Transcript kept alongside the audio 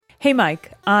Hey,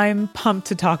 Mike, I'm pumped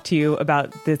to talk to you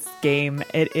about this game.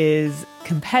 It is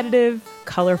competitive,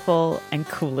 colorful, and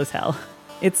cool as hell.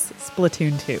 It's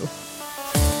Splatoon 2.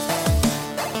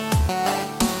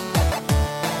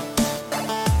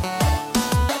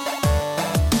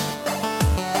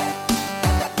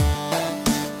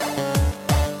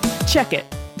 Check it.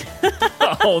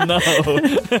 Oh, no.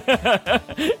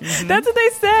 That's what they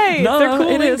say. No, it's their cool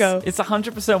it is. lingo. It's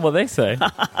 100% what they say.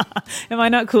 Am I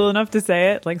not cool enough to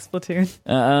say it like Splatoon?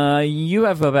 You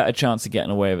have a better chance of getting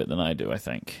away with it than I do, I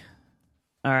think.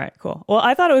 All right, cool. Well,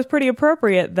 I thought it was pretty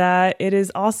appropriate that it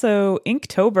is also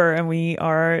Inktober and we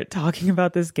are talking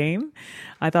about this game.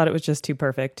 I thought it was just too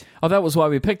perfect. Oh, that was why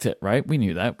we picked it, right? We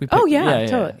knew that. Oh, yeah,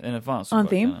 totally. In advance. On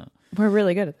theme. We're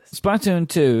really good at this. Splatoon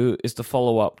 2 is the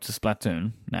follow-up to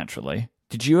Splatoon, naturally.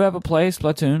 Did you ever play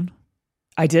Splatoon?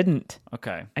 I didn't.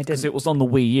 Okay. I didn't. Because it was on the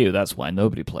Wii U, that's why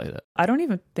nobody played it. I don't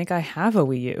even think I have a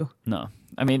Wii U. No.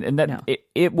 I mean, and that No.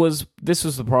 this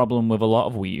was the problem with a lot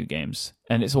of Wii U games.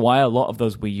 And it's why a lot of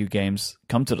those Wii U games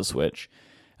come to the Switch,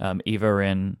 either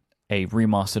in a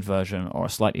remastered version or a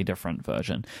slightly different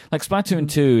version. Like Splatoon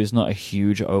 2 is not a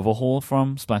huge overhaul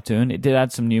from Splatoon. It did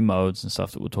add some new modes and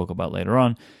stuff that we'll talk about later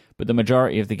on. But the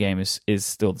majority of the game is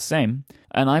still the same.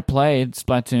 And I played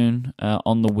Splatoon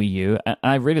on the Wii U, and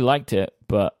I really liked it,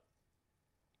 but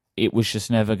it was just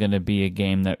never going to be a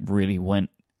game that really went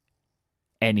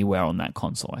anywhere on that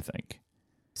console, I think.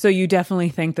 So you definitely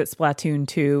think that Splatoon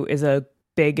 2 is a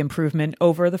big improvement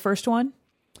over the first one?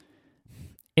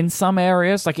 In some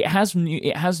areas, like it has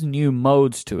new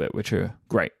modes to it, which are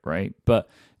great, right? But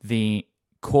the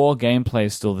core gameplay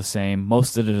is still the same.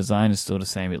 Most of the design is still the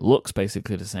same. It looks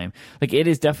basically the same. Like it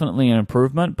is definitely an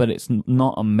improvement, but it's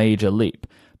not a major leap.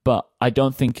 But I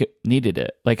don't think it needed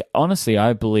it. Like honestly,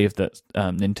 I believe that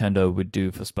Nintendo would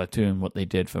do for Splatoon what they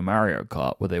did for Mario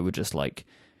Kart, where they were just like,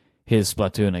 "Here's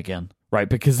Splatoon again," right?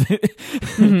 Because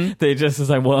they just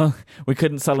was like, "Well, we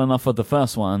couldn't sell enough of the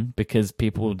first one because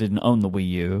people didn't own the Wii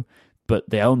U." But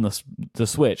they own the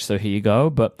Switch, so here you go.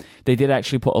 But they did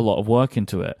actually put a lot of work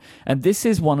into it. And this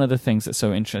is one of the things that's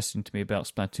so interesting to me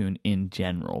about Splatoon in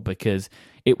general, because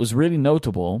it was really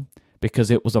notable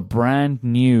because it was a brand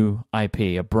new IP,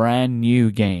 a brand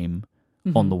new game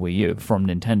on the Wii U from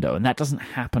Nintendo. And that doesn't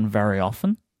happen very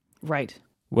often. Right.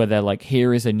 Where they're like,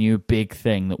 here is a new big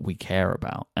thing that we care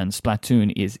about. And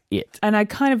Splatoon is it. And I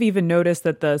kind of even noticed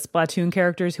that the Splatoon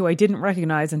characters who I didn't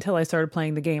recognize until I started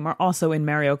playing the game are also in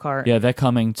Mario Kart. Yeah, they're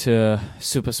coming to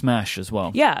Super Smash as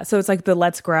well. Yeah, so it's like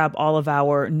let's grab all of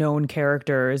our known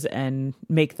characters and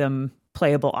make them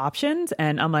playable options.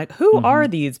 And I'm like, who are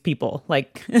these people?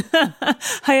 Like,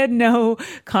 I had no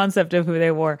concept of who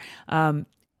they were. I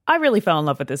really fell in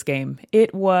love with this game.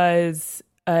 It was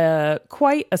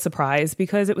quite a surprise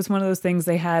because it was one of those things.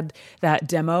 They had that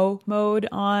demo mode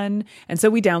on, and so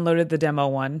we downloaded the demo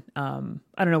one. I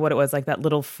don't know what it was, like that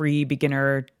little free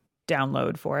beginner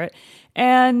download for it,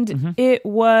 and it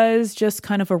was just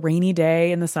kind of a rainy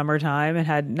day in the summertime. It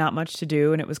had not much to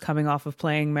do, and it was coming off of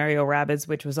playing Mario Rabbids,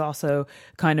 which was also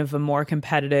kind of a more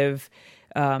competitive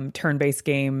turn-based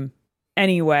game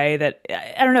anyway. That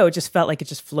I don't know, it just felt like it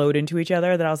just flowed into each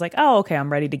other, that I was like, oh, okay, I'm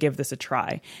ready to give this a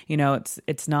try. You know,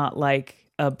 it's not like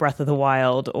a Breath of the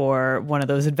Wild or one of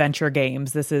those adventure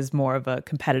games. This is more of a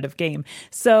competitive game.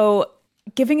 So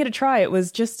giving it a try, it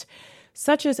was just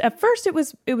at first it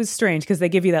was strange because they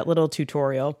give you that little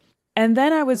tutorial. And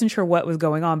then I wasn't sure what was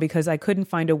going on because I couldn't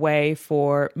find a way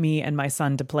for me and my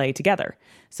son to play together.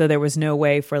 So there was no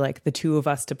way for like the two of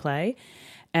us to play.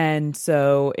 And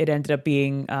so it ended up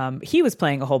being, he was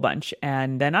playing a whole bunch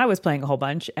and then I was playing a whole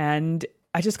bunch. And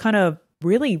I just kind of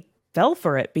really fell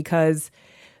for it because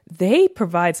they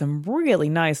provide some really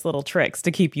nice little tricks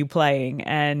to keep you playing.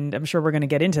 And I'm sure we're going to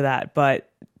get into that,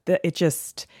 but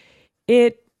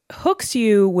it hooks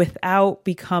you without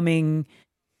becoming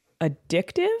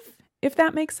addictive, if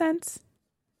that makes sense.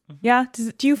 Yeah.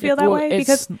 Do you feel that way?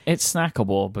 Because it's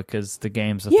snackable because the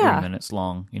games are 3 minutes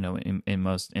long, you know, in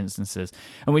most instances.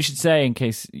 And we should say, in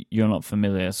case you're not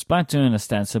familiar, Splatoon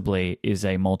ostensibly is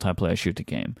a multiplayer shooter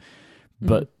game.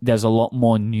 But there's a lot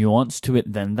more nuance to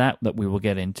it than that we will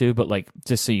get into. But like,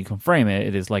 just so you can frame it,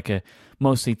 it is like a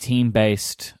mostly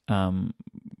team-based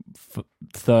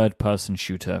third-person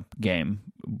shooter game,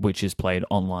 which is played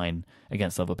online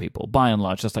against other people. By and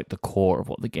large, that's like the core of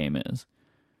what the game is.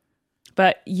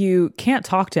 But you can't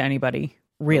talk to anybody,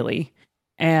 really.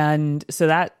 And so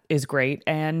that is great.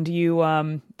 And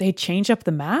they change up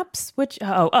the maps, which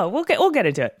we'll get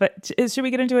into it. But should we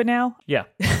get into it now? Yeah.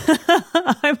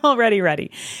 I'm already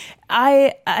ready.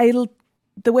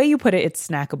 The way you put it, it's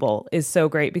snackable, is so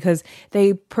great because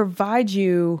they provide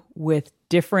you with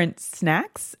different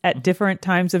snacks at different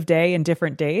times of day and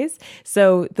different days.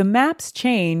 So the maps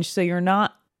change, so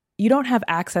you don't have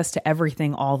access to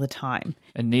everything all the time.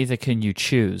 And neither can you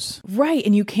choose. Right,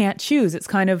 and you can't choose. It's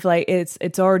kind of like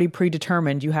it's already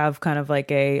predetermined. You have kind of like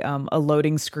a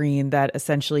loading screen that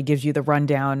essentially gives you the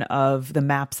rundown of the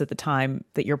maps at the time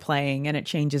that you're playing, and it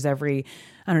changes every,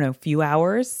 I don't know, few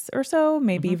hours or so,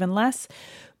 maybe even less.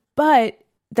 But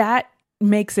that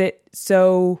makes it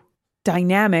so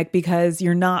dynamic because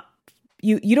you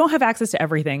don't have access to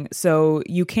everything, so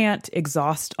you can't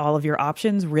exhaust all of your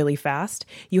options really fast.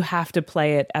 You have to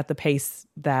play it at the pace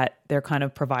that they're kind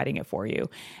of providing it for you.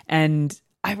 And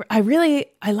I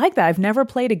like that. I've never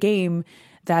played a game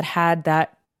that had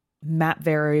that map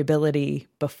variability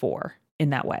before in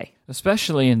that way.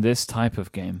 Especially in this type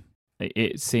of game.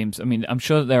 It seems, I mean, I'm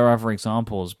sure that there are other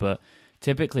examples, but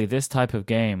typically this type of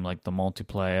game, like the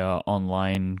multiplayer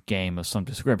online game of some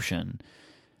description,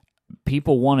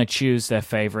 people want to choose their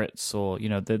favorites, or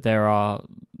there are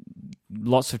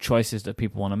lots of choices that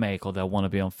people want to make, or they'll want to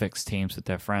be on fixed teams with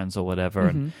their friends or whatever.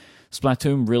 And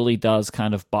Splatoon really does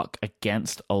kind of buck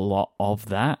against a lot of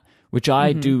that, which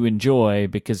I do enjoy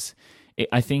because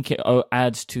I think it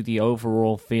adds to the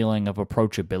overall feeling of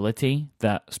approachability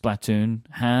that Splatoon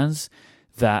has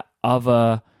that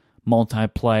other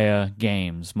multiplayer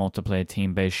games, multiplayer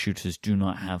team-based shooters do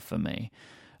not have for me.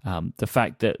 The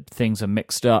fact that things are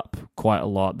mixed up quite a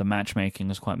lot, the matchmaking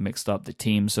is quite mixed up, the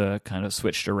teams are kind of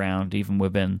switched around even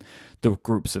within the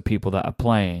groups of people that are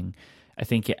playing. I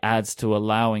think it adds to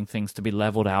allowing things to be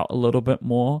leveled out a little bit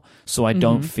more, so I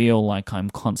don't feel like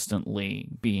I'm constantly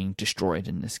being destroyed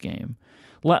in this game.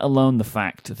 Let alone the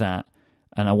fact that,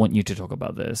 and I want you to talk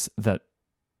about this, that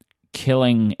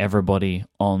killing everybody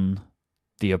on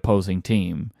the opposing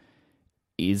team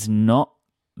is not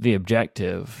the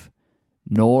objective,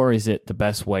 nor is it the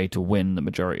best way to win the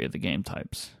majority of the game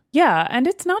types. Yeah, and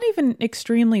it's not even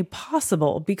extremely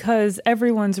possible because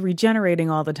everyone's regenerating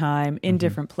all the time in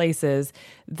different places.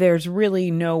 There's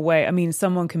really no way. I mean,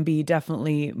 someone can be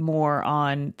definitely more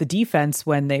on the defense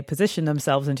when they position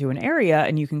themselves into an area,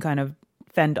 and you can kind of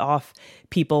fend off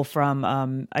people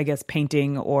from, I guess,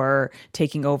 painting or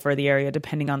taking over the area,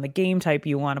 depending on the game type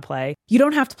you want to play. You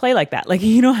don't have to play like that. Like,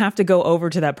 you don't have to go over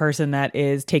to that person that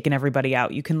is taking everybody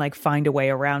out. You can, like, find a way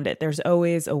around it. There's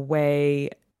always a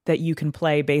way that you can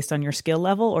play based on your skill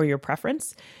level or your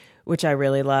preference, which I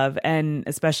really love. And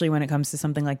especially when it comes to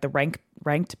something like the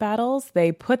ranked battles,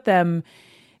 they put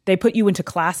you into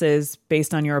classes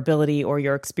based on your ability or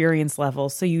your experience level,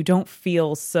 so you don't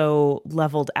feel so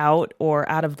leveled out or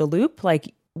out of the loop.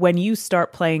 Like when you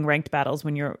start playing ranked battles,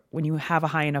 when you have a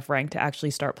high enough rank to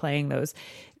actually start playing those,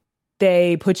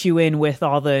 they put you in with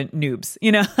all the noobs,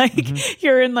 like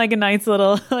you're in like a nice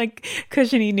little like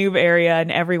cushiony noob area,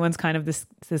 and everyone's kind of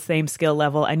the same skill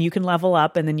level, and you can level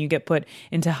up, and then you get put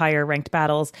into higher ranked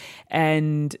battles.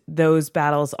 And those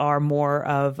battles are more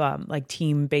of like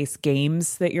team-based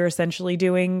games that you're essentially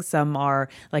doing. Some are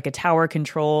like a tower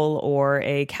control or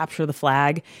a capture the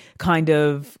flag kind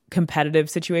of competitive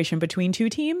situation between two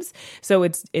teams. So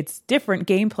it's different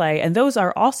gameplay, and those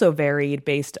are also varied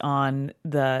based on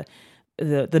the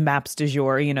maps du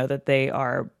jour, that they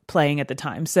are playing at the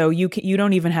time. So you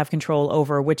don't even have control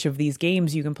over which of these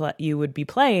games you would be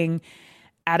playing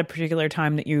at a particular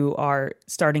time that you are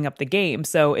starting up the game.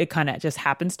 So it kind of just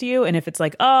happens to you. And if it's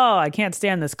like, oh, I can't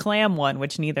stand this clam one,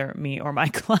 which neither me or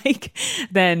Mike like,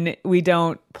 then we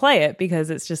don't play it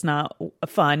because it's just not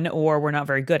fun, or we're not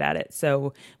very good at it.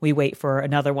 So we wait for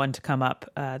another one to come up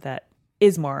that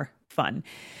is more fun.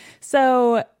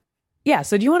 So yeah,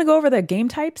 so do you want to go over the game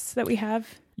types that we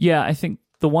have? Yeah, I think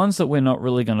the ones that we're not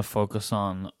really going to focus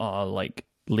on are like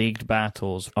leagued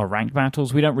battles or ranked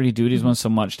battles. We don't really do these ones so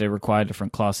much. They require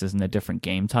different classes and they're different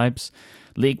game types.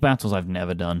 League battles I've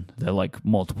never done. They're like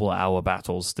multiple hour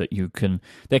battles that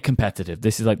they're competitive.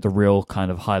 This is like the real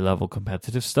kind of high level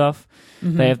competitive stuff.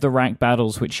 They have the ranked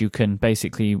battles, which you can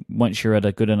basically, once you're at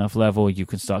a good enough level, you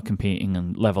can start competing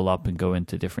and level up and go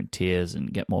into different tiers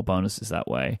and get more bonuses that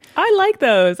way. I like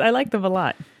those. I like them a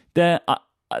lot.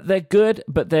 They're good,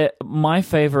 but my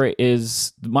favorite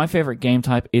game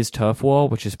type is Turf War,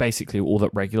 which is basically all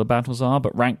that regular battles are.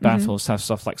 But ranked battles have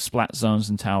stuff like Splat Zones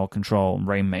and Tower Control and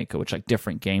Rainmaker, which are like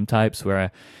different game types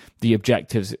where the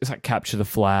objectives is like capture the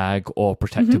flag or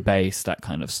protect a base, that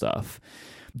kind of stuff.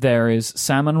 There is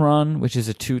Salmon Run, which is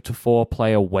a 2 to 4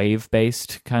 player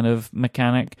wave-based kind of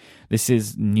mechanic. This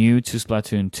is new to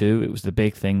Splatoon 2. It was the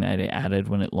big thing that it added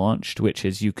when it launched, which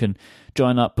is you can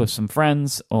join up with some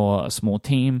friends or a small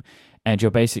team, and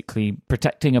you're basically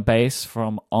protecting a base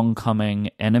from oncoming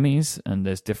enemies, and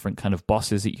there's different kind of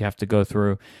bosses that you have to go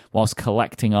through whilst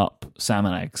collecting up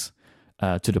salmon eggs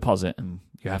to deposit, and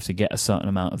you have to get a certain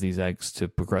amount of these eggs to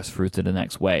progress through to the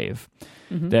next wave.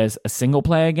 There's a single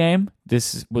player game.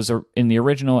 This was in the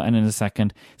original and in the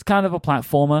second. It's kind of a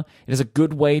platformer. It is a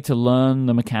good way to learn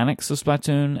the mechanics of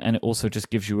Splatoon, and it also just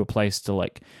gives you a place to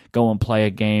like go and play a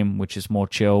game which is more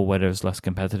chill, where there's less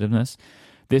competitiveness.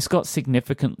 This got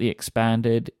significantly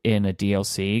expanded in a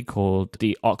DLC called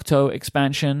the Octo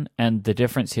expansion, and the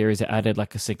difference here is it added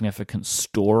like a significant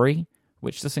story,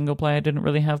 which the single player didn't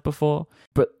really have before.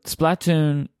 But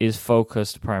Splatoon is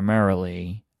focused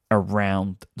primarily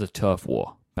around the turf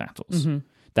war battles.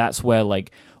 That's where,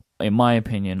 like, in my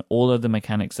opinion, all of the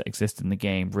mechanics that exist in the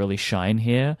game really shine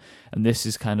here. And this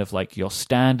is kind of like your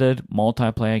standard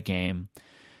multiplayer game.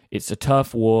 It's a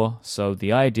turf war, so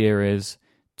the idea is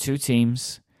two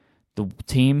teams. The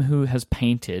team who has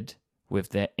painted with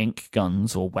their ink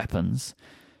guns or weapons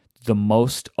the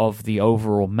most of the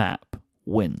overall map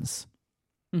wins.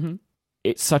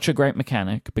 It's such a great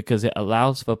mechanic because it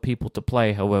allows for people to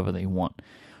play however they want.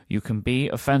 You can be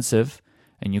offensive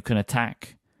and you can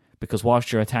attack, because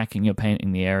whilst you're attacking, you're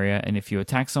painting the area. And if you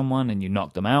attack someone and you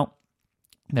knock them out,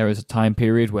 there is a time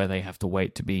period where they have to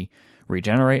wait to be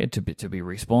regenerated, to be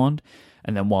respawned.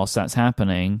 And then whilst that's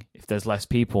happening, if there's less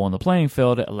people on the playing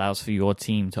field, it allows for your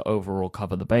team to overall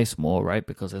cover the base more, right?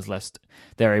 Because there's less,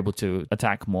 they're able to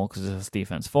attack more because there's less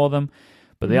defense for them.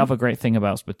 But the other great thing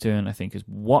about Splatoon, I think, is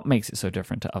what makes it so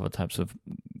different to other types of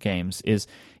games is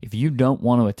if you don't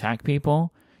want to attack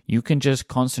people, you can just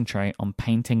concentrate on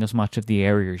painting as much of the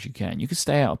area as you can. You can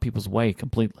stay out of people's way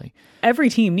completely. Every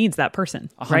team needs that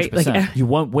person, 100%. right? Like, you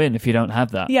won't win if you don't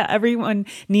have that. Yeah, everyone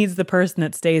needs the person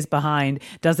that stays behind,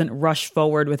 doesn't rush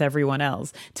forward with everyone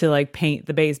else to like paint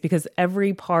the base, because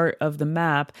every part of the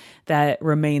map that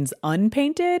remains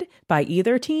unpainted by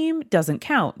either team doesn't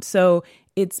count. So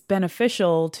it's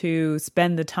beneficial to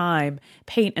spend the time,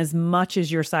 paint as much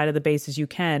as your side of the base as you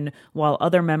can, while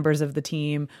other members of the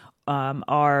team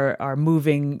are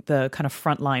moving the kind of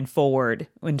front line forward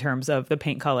in terms of the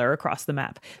paint color across the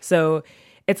map. So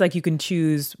it's like you can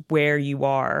choose where you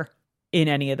are in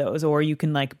any of those, or you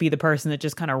can like be the person that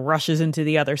just kind of rushes into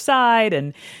the other side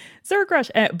and Zerg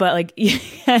rush. But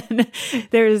like,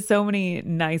 there's so many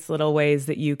nice little ways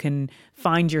that you can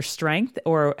find your strength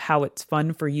or how it's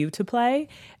fun for you to play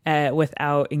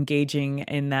without engaging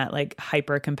in that like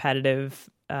hyper competitive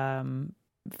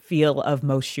feel of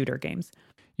most shooter games.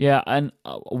 Yeah, and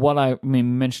what I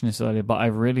mean, mentioned this earlier, but I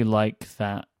really like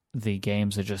that the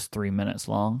games are just 3 minutes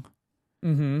long.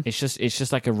 It's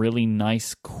just like a really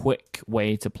nice, quick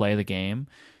way to play the game.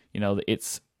 You know,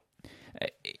 it's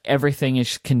everything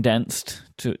is condensed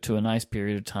to a nice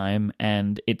period of time,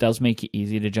 and it does make it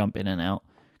easy to jump in and out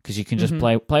because you can just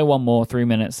play one more 3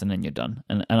 minutes and then you're done.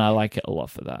 And I like it a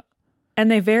lot for that. And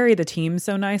they vary the teams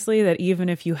so nicely that even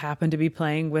if you happen to be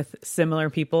playing with similar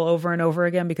people over and over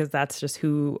again, because that's just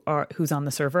who's on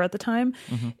the server at the time,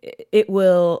 it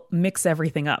will mix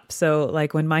everything up. So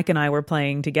like when Mike and I were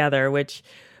playing together, which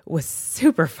was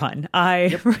super fun.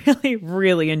 I really,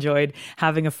 really enjoyed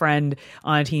having a friend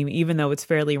on a team, even though it's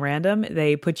fairly random.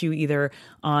 They put you either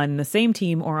on the same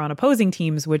team or on opposing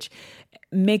teams, which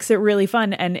makes it really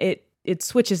fun. And it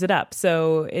switches it up.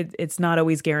 So it's not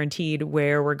always guaranteed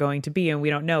where we're going to be, and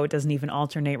we don't know. It doesn't even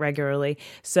alternate regularly.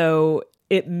 So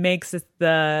it makes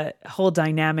the whole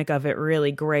dynamic of it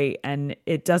really great. And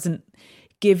it doesn't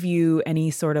give you any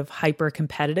sort of hyper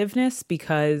competitiveness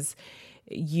because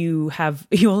you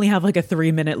only have like a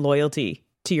 3-minute loyalty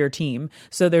to your team.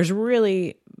 So there's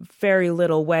really very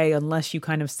little way, unless you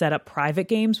kind of set up private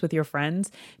games with your friends,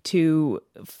 to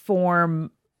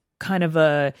form kind of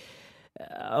a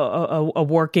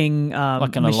working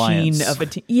like an machine alliance of a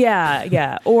team.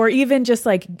 Yeah. Or even just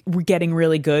like getting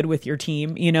really good with your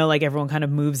team, you know, like everyone kind of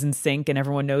moves in sync and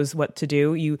everyone knows what to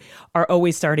do. You are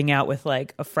always starting out with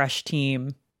like a fresh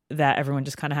team that everyone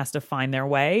just kind of has to find their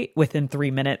way within 3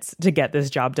 minutes to get this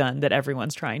job done that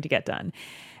everyone's trying to get done.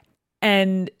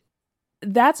 And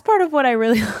that's part of what I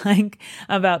really like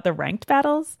about the ranked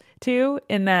battles too,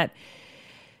 in that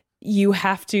you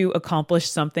have to accomplish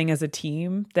something as a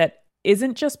team that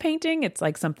isn't just painting. It's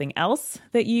like something else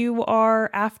that you are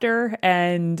after.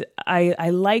 And I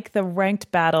like the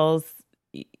ranked battles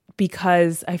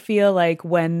because I feel like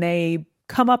when they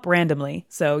come up randomly,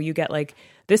 so you get like,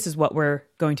 this is what we're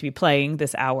going to be playing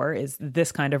this hour, is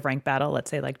this kind of ranked battle,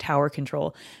 let's say like tower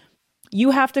control.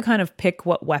 You have to kind of pick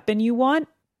what weapon you want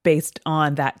based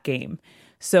on that game.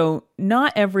 So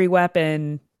not every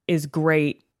weapon is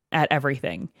great at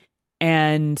everything.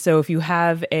 And so if you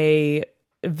have a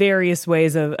various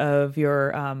ways of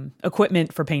your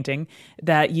equipment for painting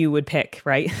that you would pick,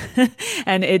 right?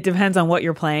 And it depends on what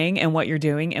you're playing and what you're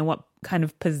doing and what kind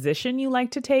of position you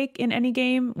like to take in any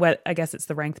game. What I guess it's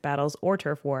the ranked battles or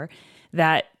turf war,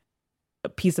 that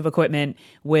piece of equipment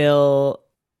will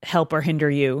help or hinder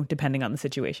you depending on the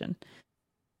situation.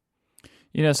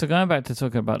 So going back to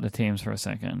talking about the teams for a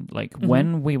second, like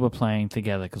when we were playing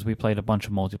together, because we played a bunch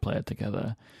of multiplayer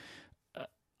together,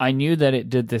 I knew that it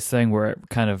did this thing where it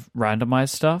kind of randomized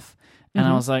stuff. And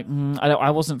I was like,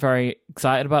 I wasn't very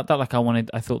excited about that. Like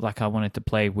I thought like I wanted to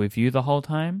play with you the whole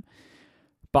time.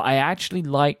 But I actually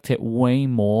liked it way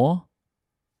more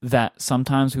that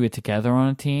sometimes we were together on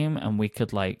a team and we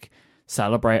could like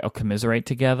celebrate or commiserate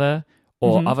together.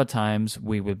 Or other times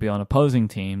we would be on opposing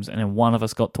teams and then one of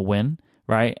us got to win,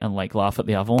 right? And like laugh at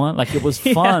the other one. Like it was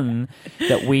fun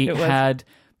that we had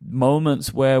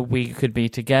moments where we could be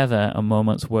together and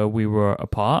moments where we were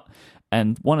apart.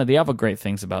 And one of the other great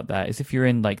things about that is if you're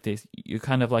in like this, you're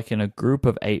kind of like in a group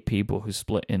of 8 people who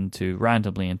split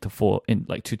randomly into 4, in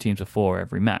like 2 teams of 4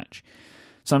 every match.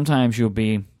 Sometimes you'll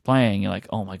be playing, you're like,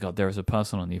 oh my God, there is a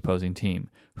person on the opposing team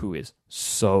who is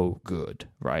so good,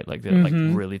 right? Like they're like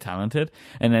really talented.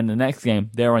 And then the next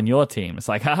game, they're on your team. It's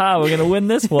like, haha, we're going to win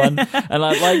this one. And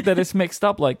I like that it's mixed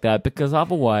up like that, because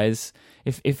otherwise,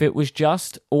 if it was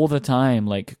just all the time,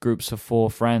 like groups of 4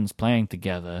 friends playing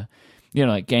together,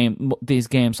 like these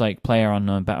games like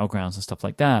PlayerUnknown Battlegrounds and stuff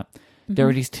like that, there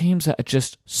are these teams that are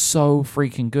just so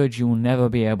freaking good, you will never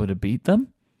be able to beat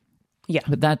them. Yeah.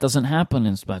 But that doesn't happen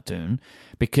in Splatoon,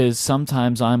 because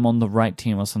sometimes I'm on the right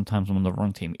team or sometimes I'm on the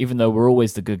wrong team, even though we're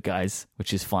always the good guys,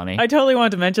 which is funny. I totally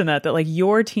wanted to mention that like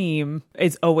your team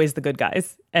is always the good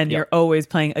guys and you're always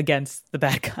playing against the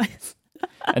bad guys.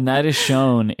 And that is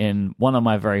shown in one of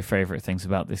my very favorite things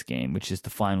about this game, which is the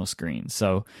final screen.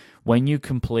 So when you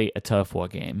complete a turf war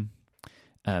game,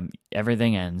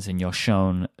 everything ends and you're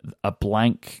shown a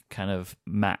blank kind of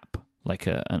map, like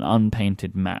an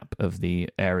unpainted map of the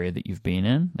area that you've been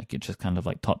in. Like it's just kind of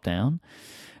like top down.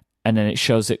 And then it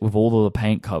shows it with all of the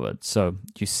paint covered. So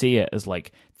you see it as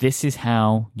like, this is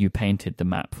how you painted the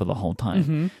map for the whole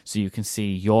time. So you can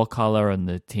see your color and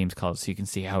the team's color, so you can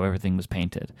see how everything was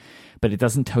painted. But it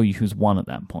doesn't tell you who's won at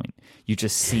that point. You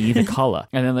just see the color.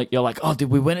 And then like you're like, oh, did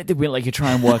we win it? Did we win? Like you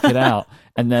try and work it out.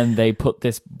 And then they put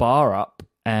this bar up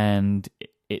and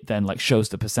it then like shows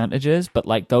the percentages, but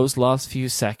like those last few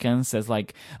seconds, there's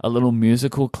like a little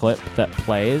musical clip that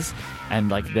plays, and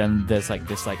like then there's like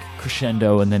this like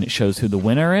crescendo, and then it shows who the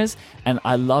winner is, and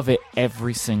I love it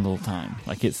every single time.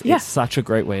 Like it's such a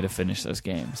great way to finish those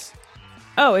games.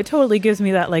 Oh, it totally gives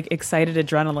me that like excited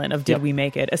adrenaline of did we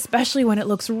make it, especially when it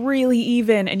looks really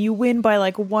even and you win by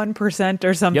like 1%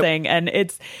 or something. And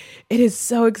it is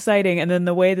so exciting. And then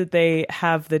the way that they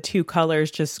have the 2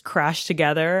 colors just crash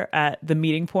together at the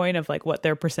meeting point of like what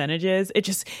their percentage is,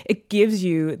 it gives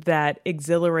you that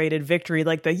exhilarated victory,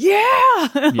 like the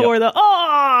or the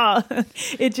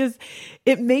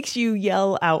it makes you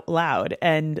yell out loud.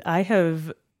 And I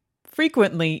have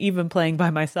frequently, even playing by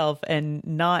myself and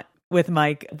not with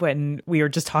Mike, when we were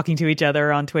just talking to each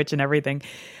other on Twitch and everything,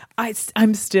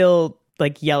 I'm still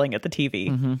like yelling at the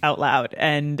TV out loud,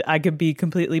 and I could be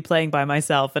completely playing by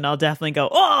myself and I'll definitely go,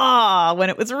 oh, when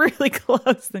it was really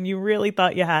close and you really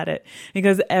thought you had it,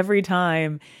 because every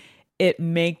time it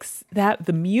makes that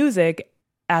the music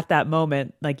at that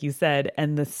moment, like you said,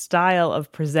 and the style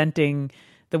of presenting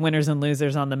the winners and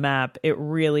losers on the map, it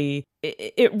really,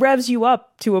 it revs you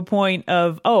up to a point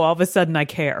of, oh, all of a sudden I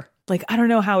care. Like, I don't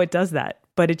know how it does that,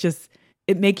 but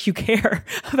it makes you care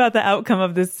about the outcome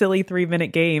of this silly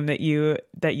 3-minute game that you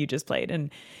just played. And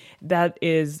that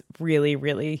is really,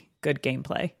 really good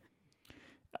gameplay.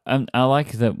 I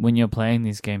like that when you're playing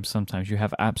these games, sometimes you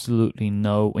have absolutely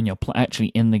when you're actually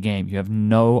in the game, you have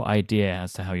no idea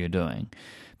as to how you're doing,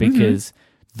 because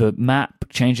the map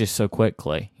changes so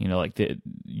quickly. Like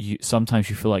sometimes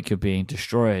you feel like you're being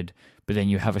destroyed, but then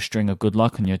you have a string of good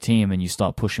luck on your team and you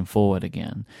start pushing forward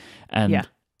again. And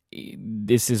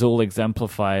this is all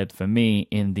exemplified for me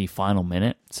in the final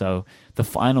minute. So the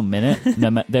final minute,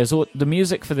 the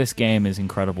music for this game is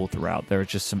incredible throughout. There are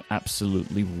just some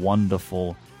absolutely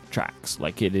wonderful tracks.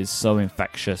 Like it is so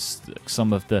infectious.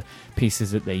 Some of the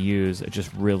pieces that they use are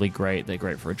just really great. They're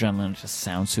great for adrenaline. It just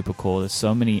sounds super cool. There's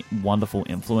so many wonderful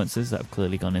influences that have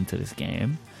clearly gone into this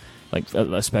game, like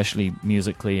especially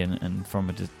musically and from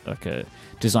a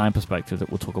design perspective that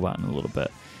we'll talk about in a little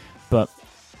bit. But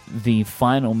the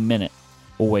final minute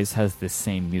always has this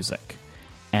same music,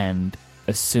 and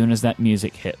as soon as that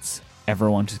music hits,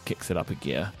 everyone just kicks it up a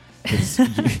gear.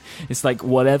 It's like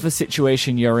whatever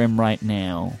situation you're in right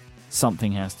now,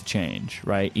 something has to change,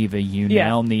 right? Either you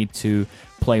now need to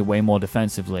play way more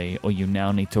defensively, or you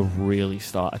now need to really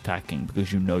start attacking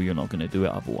because you know you're not going to do it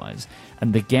otherwise.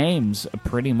 And the games are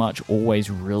pretty much always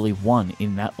really won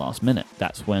in that last minute.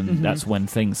 That's when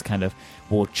things kind of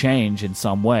will change in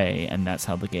some way, and that's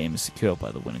how the game is secured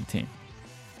by the winning team.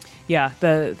 Yeah,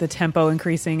 the tempo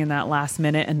increasing in that last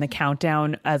minute and the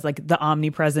countdown as like the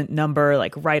omnipresent number,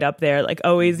 like right up there, like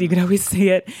always, you can always see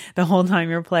it the whole time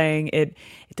you're playing. It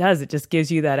just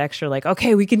gives you that extra like,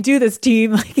 okay, we can do this,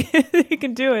 team. Like you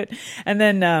can do it. And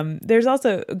then there's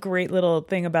also a great little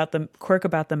thing about the quirk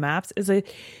about the maps is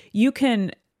that you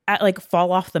can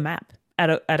fall off the map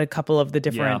at a couple of the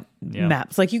different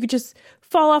maps. Like you could just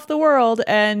fall off the world,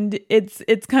 and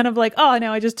it's kind of like, oh,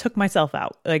 now I just took myself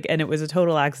out, like, and it was a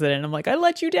total accident. I'm like, I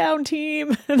let you down,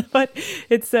 team. But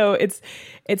it's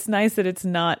nice that it's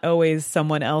not always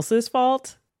someone else's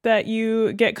fault that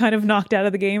you get kind of knocked out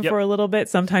of the game for a little bit.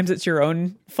 Sometimes it's your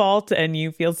own fault and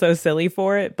you feel so silly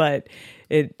for it, but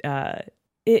it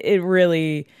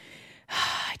really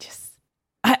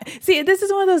see, this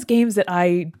is one of those games that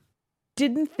I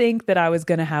didn't think that I was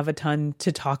going to have a ton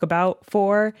to talk about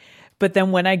for. But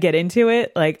then when I get into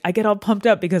it, like I get all pumped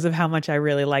up because of how much I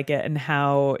really like it and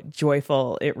how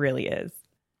joyful it really is.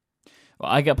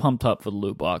 Well, I get pumped up for the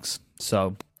loot box,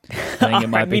 so I think it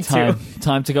might be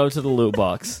time to go to the loot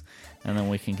box, and then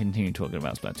we can continue talking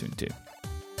about Splatoon 2.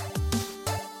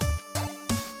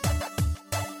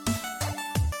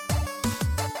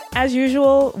 As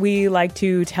usual, we like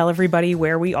to tell everybody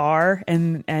where we are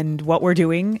and what we're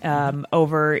doing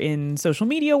over in social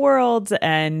media worlds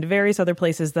and various other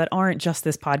places that aren't just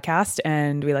this podcast.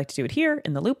 And we like to do it here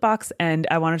in the Loot Box. And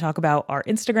I want to talk about our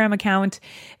Instagram account,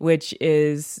 which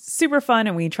is super fun.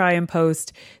 And we try and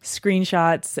post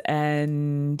screenshots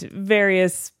and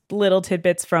various little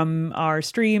tidbits from our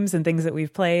streams and things that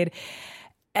we've played.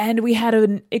 And we had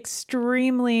an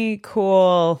extremely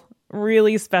cool,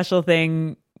 really special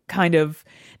thing kind of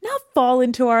not fall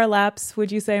into our laps, would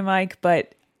you say, Mike?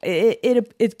 But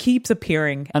it keeps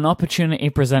appearing. An opportunity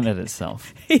presented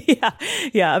itself.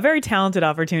 Yeah. A very talented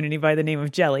opportunity by the name of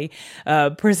Jelly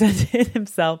presented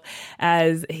himself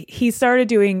as he started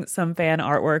doing some fan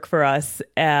artwork for us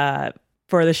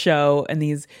for the show, and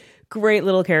these great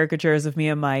little caricatures of me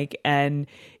and Mike. And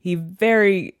he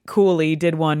very coolly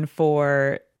did one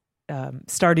for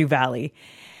Stardew Valley.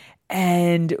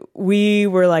 And we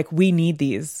were like, we need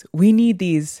these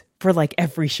for like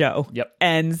every show. Yep.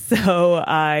 And so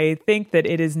I think that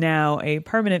it is now a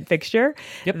permanent fixture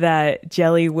that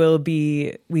Jelly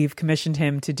we've commissioned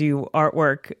him to do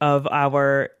artwork of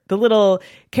the little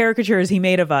caricatures he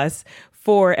made of us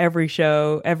for every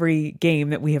show, every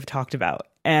game that we have talked about.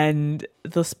 And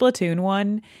the Splatoon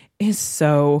one is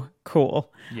so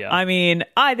cool. Yeah. I mean,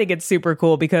 I think it's super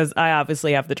cool because I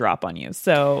obviously have the drop on you.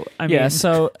 So,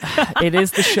 so it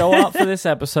is the show art for this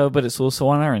episode, but it's also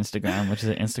on our Instagram, which is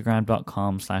at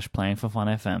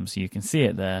instagram.com/playingforfunfm. So you can see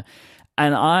it there.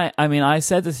 And I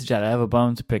said this to Jelly, I have a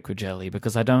bone to pick with Jelly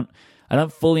because I don't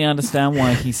fully understand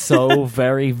why he's so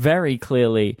very, very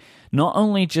clearly not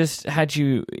only just had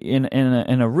you in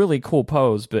a really cool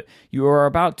pose, but you were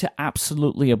about to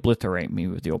absolutely obliterate me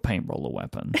with your paintbroller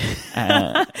weapon.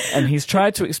 And he's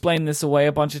tried to explain this away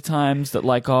a bunch of times that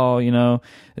like, oh, you know,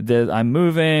 I'm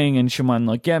moving and she might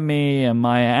not get me, and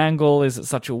my angle is at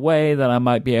such a way that I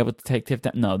might be able to take Tiff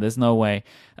down. No, there's no way.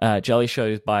 Jelly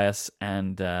showed his bias,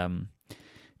 and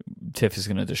Tiff is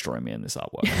going to destroy me in this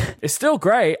artwork. It's still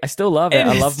great. I still love it.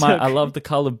 I love the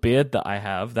colored beard that I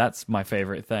have. That's my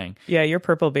favorite thing. Yeah, your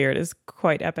purple beard is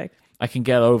quite epic. I can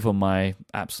get over my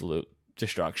absolute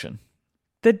destruction.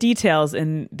 The details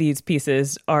in these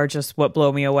pieces are just what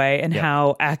blow me away, and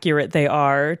how accurate they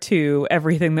are to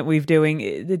everything that we've doing.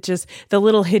 It just the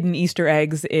little hidden Easter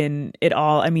eggs in it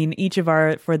all. I mean,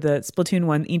 for the Splatoon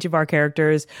one, each of our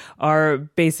characters are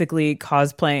basically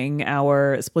cosplaying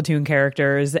our Splatoon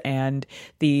characters, and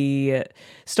the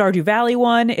Stardew Valley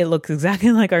one, it looks exactly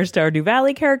like our Stardew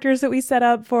Valley characters that we set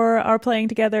up for our playing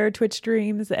together Twitch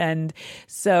streams. And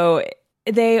so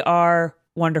they are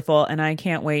wonderful, and I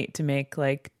can't wait to make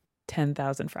like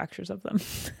 10,000 fractures of them.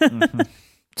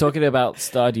 Talking about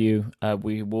Stardew,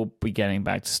 we will be getting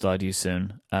back to Stardew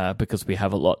soon because we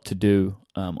have a lot to do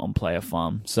on Player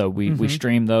Farm. So we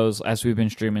stream those as we've been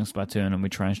streaming Splatoon, and we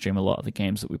try and stream a lot of the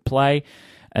games that we play,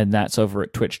 and that's over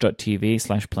at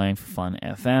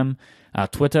twitch.tv/playingforfunfm. Our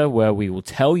Twitter, where we will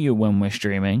tell you when we're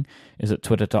streaming, is at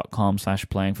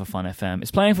twitter.com/playingforfunfm.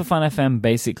 It's Playing for Fun FM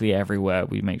basically everywhere.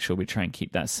 We make sure we try and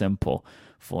keep that simple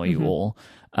for you all.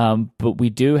 But we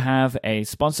do have a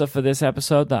sponsor for this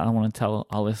episode that I want to tell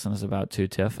our listeners about too,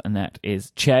 Tiff, and that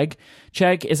is Chegg.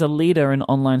 Chegg is a leader in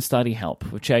online study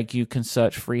help. With Chegg, you can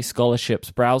search free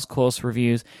scholarships, browse course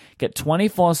reviews, get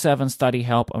 24/7 study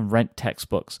help, and rent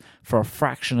textbooks for a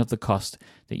fraction of the cost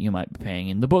that you might be paying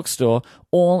in the bookstore,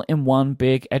 all in one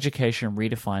big education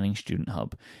redefining student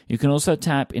hub. You can also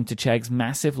tap into Chegg's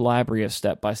massive library of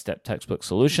step-by-step textbook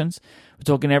solutions. We're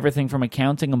talking everything from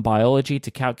accounting and biology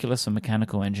to calculus and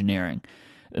mechanical engineering.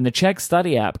 And the Chegg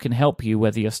Study app can help you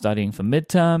whether you're studying for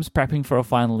midterms, prepping for a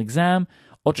final exam,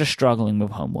 or just struggling with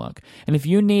homework. And if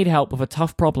you need help with a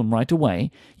tough problem right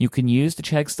away, you can use the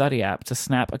Chegg Study app to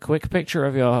snap a quick picture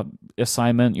of your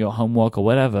assignment, your homework, or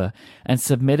whatever, and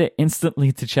submit it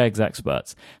instantly to Chegg's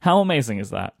experts. How amazing is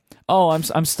that? Oh,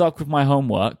 I'm stuck with my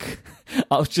homework.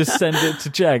 I'll just send it to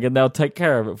Chegg and they'll take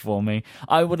care of it for me.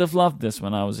 I would have loved this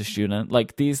when I was a student.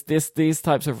 Like these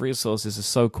types of resources are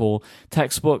so cool.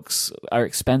 Textbooks are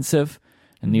expensive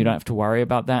and you don't have to worry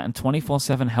about that. And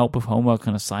 24/7 help with homework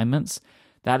and assignments,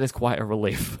 that is quite a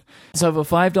relief. So for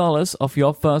 $5 off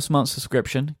your first month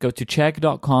subscription, go to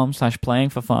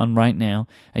chegg.com/playingforfun right now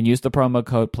and use the promo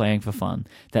code playingforfun.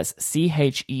 That's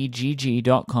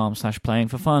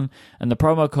chegg.com/playingforfun and the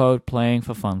promo code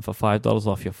playingforfun for $5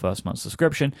 off your first month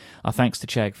subscription. Our thanks to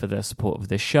Chegg for their support of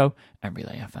this show and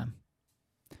Relay FM.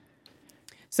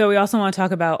 So we also want to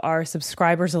talk about our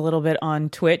subscribers a little bit on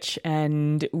Twitch,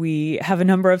 and we have a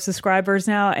number of subscribers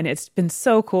now, and it's been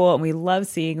so cool, and we love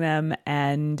seeing them.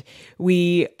 And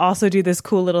we also do this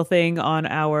cool little thing on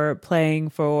our playing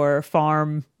for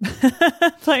fun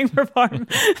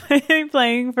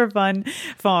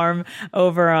farm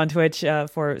over on Twitch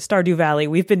for Stardew Valley.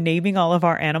 We've been naming all of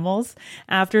our animals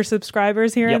after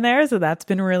subscribers here and there, so that's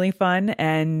been really fun.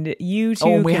 And you too.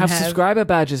 Oh, and we have subscriber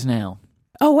badges now.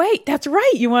 Oh, wait, that's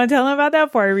right. You want to tell them about that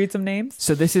before I read some names?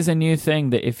 So this is a new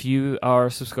thing that if you are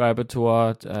a subscriber to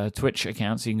our Twitch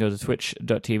account, so you can go to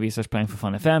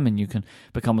twitch.tv/playingforfunfm and you can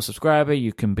become a subscriber.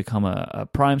 You can become a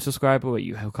Prime subscriber where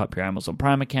you hook up your Amazon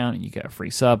Prime account and you get a free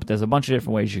sub. There's a bunch of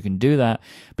different ways you can do that.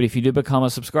 But if you do become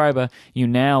a subscriber, you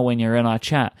now, when you're in our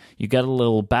chat, you get a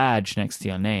little badge next to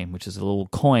your name, which is a little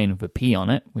coin with a P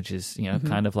on it, which is,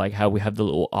 kind of like how we have the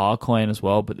little R coin as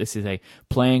well. But this is a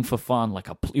playing for fun, like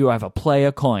you have a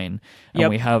player coin, and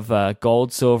we have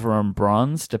gold, silver, and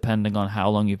bronze depending on how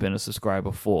long you've been a subscriber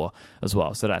for as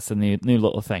well. So that's a new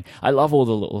little thing. I love all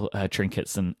the little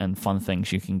trinkets and fun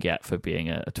things you can get for being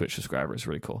a Twitch subscriber. It's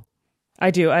really cool. I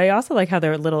do. I also like how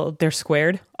they're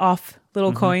squared off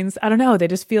little coins. I don't know. They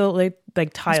just feel like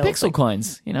tiles. It's pixel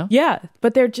coins, Yeah,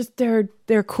 but they're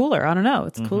cooler. I don't know.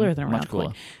 It's cooler than a round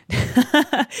coin.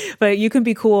 But you can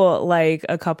be cool like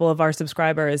a couple of our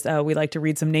subscribers. We like to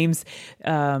read some names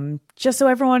just so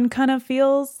everyone kind of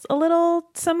feels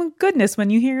some goodness when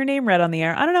you hear your name read on the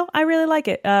air. I don't know. I really like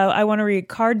it. I want to read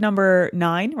card number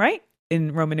 9, right?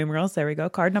 In Roman numerals. There we go.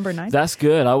 Card number 9. That's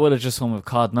good. I would have just gone with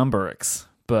card number X.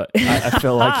 But I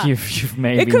feel like you've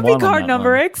maybe it could won be card on that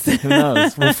number one. X. Who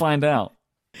knows? We'll find out.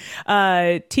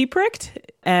 T-Pricked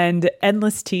and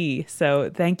Endless T.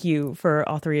 So thank you for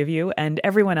all three of you and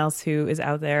everyone else who is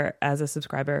out there as a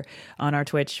subscriber on our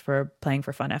Twitch for Playing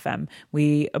for Fun FM.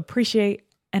 We appreciate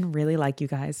and really like you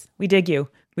guys. We dig you.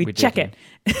 We check it.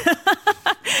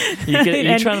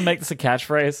 You're trying to make this a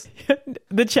catchphrase?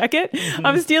 The check it?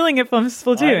 I'm stealing it from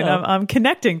Splatoon. I'm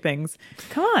connecting things.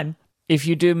 Come on. If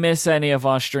you do miss any of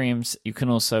our streams, you can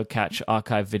also catch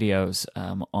archive videos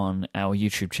on our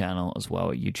YouTube channel as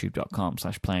well at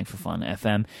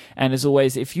youtube.com/playingforfunfm. And as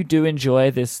always, if you do enjoy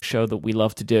this show that we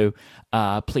love to do,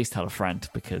 please tell a friend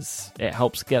because it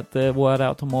helps get the word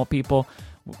out to more people.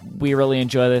 We really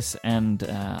enjoy this, and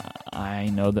I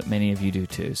know that many of you do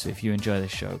too. So if you enjoy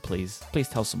this show, please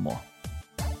tell some more.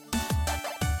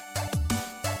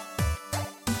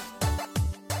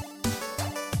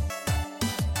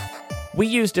 We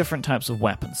use different types of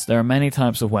weapons. There are many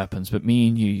types of weapons, but me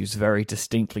and you use very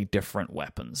distinctly different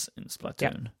weapons in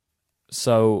Splatoon. Yep.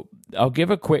 So I'll give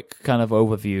a quick kind of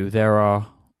overview. There are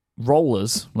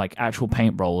rollers, like actual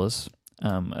paint rollers,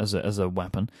 as a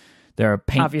weapon. There are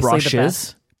paint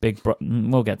brushes.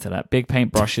 We'll get to that. Big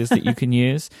paint brushes that you can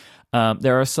use.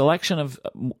 There are a selection of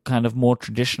kind of more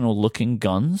traditional looking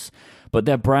guns, but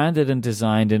they're branded and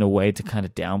designed in a way to kind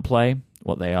of downplay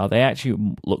what they are. They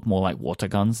actually look more like water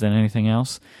guns than anything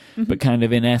else. Mm-hmm. But kind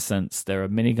of in essence, there are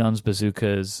miniguns,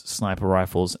 bazookas, sniper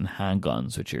rifles, and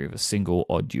handguns, which are either single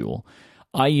or dual.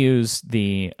 I use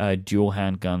the dual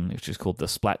handgun, which is called the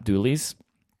Splat Dualies.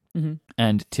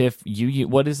 And Tiff,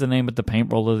 what is the name of the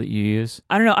paint roller that you use?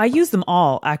 I don't know. I use them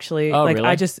all, actually. Oh, like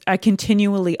really? I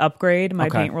continually upgrade my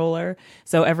Okay. paint roller.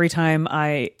 So every time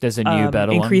There's a new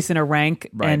better one? increase in a rank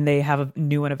Right. and they have a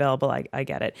new one available, I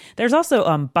get it. There's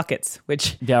also buckets,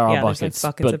 which There are there's, buckets,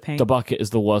 buckets but of paint. the bucket is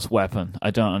the worst weapon.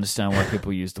 I don't understand why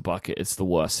people use the bucket. It's the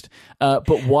worst.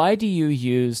 But why do you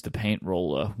use the paint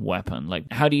roller weapon? Like,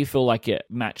 how do you feel like it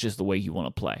matches the way you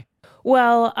want to play?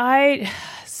 Well,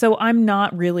 so I'm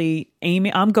not really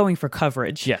aiming. I'm going for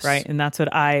coverage, Yes. right? And that's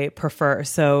what I prefer.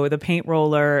 So the paint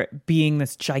roller, being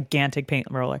this gigantic paint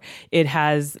roller, it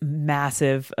has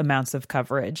massive amounts of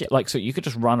coverage. Like, so you could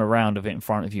just run around of it in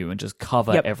front of you and just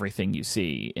cover Yep. everything you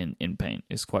see in paint.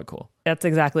 It's quite cool. That's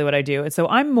exactly what I do. And so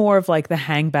I'm more of like the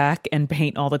hang back and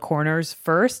paint all the corners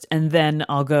first, and then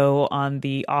I'll go on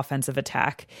the offensive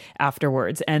attack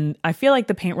afterwards. And I feel like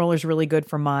the paint roller is really good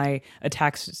for my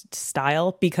attack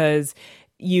style because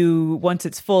once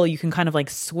it's full, you can kind of like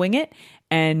swing it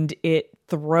and it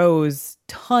throws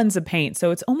tons of paint.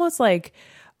 So it's almost like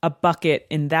a bucket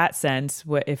in that sense,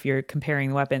 if you're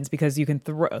comparing weapons, because you can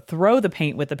throw the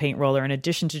paint with the paint roller in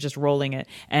addition to just rolling it.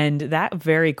 And that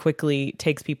very quickly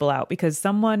takes people out because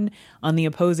someone on the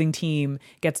opposing team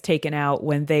gets taken out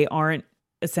when they aren't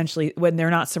when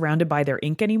they're not surrounded by their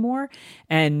ink anymore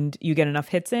and you get enough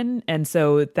hits in. And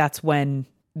so that's when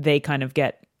they kind of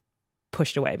get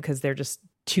pushed away because they're just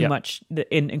too much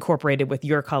incorporated with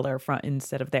your color front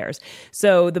instead of theirs.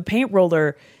 So the paint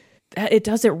roller, it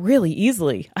does it really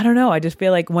easily. I don't know. I just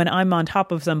feel like when I'm on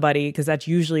top of somebody, because that's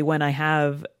usually when I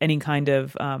have any kind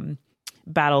of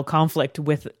battle conflict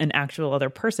with an actual other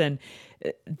person,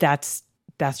 that's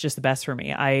just the best for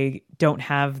me. I don't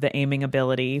have the aiming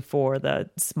ability for the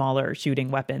smaller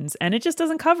shooting weapons, and it just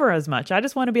doesn't cover as much. I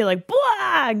just want to be like,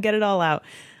 blah, and get it all out.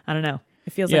 I don't know.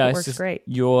 It feels like it works great.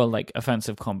 Your like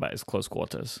offensive combat is close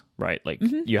quarters, right? Like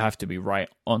you have to be right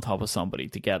on top of somebody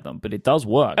to get them, but it does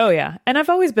work. Oh yeah, and I've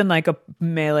always been like a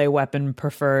melee weapon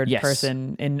preferred Yes.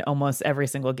 person in almost every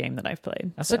single game that I've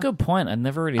played. That's a good point. I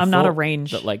never really. I'm thought not a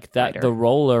range that like that. fighter. The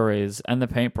roller is and the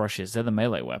paintbrushes. They're the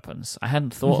melee weapons. I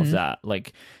hadn't thought of that.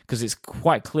 Like because it's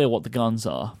quite clear what the guns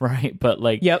are, right? But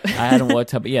like, Yep. I hadn't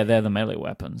worked out. But yeah, they're the melee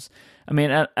weapons. I mean,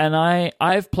 and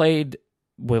I've played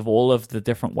with all of the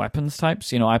different weapons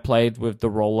types. You know, I played with the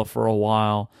roller for a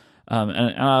while, and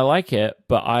I like it,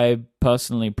 but I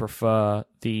personally prefer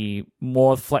the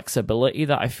more flexibility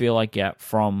that I feel I get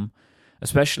from,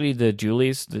 especially the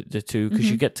dualies, the two,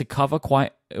 because you get to cover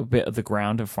quite a bit of the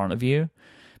ground in front of you.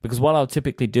 Because what I'll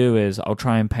typically do is I'll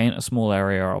try and paint a small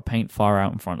area, or I'll paint far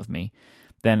out in front of me.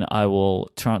 Then I will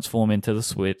transform into the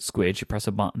squid. You press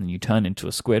a button and you turn into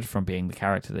a squid from being the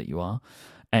character that you are.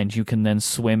 And you can then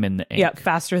swim in the ink. Yeah,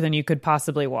 faster than you could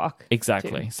possibly walk.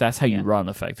 Exactly. too. So that's how you run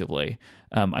effectively.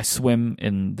 I swim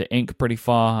in the ink pretty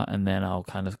far, and then I'll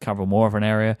kind of cover more of an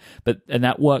area. And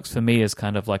that works for me as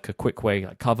kind of like a quick way,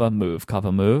 like cover, move.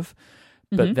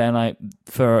 But then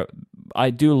I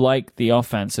do like the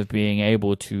offense of being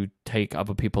able to take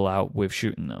other people out with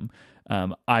shooting them.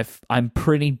 I'm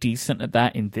pretty decent at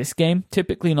that in this game.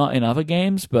 Typically not in other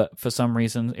games, but for some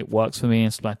reason it works for me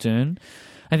in Splatoon.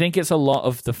 I think it's a lot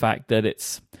of the fact that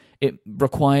it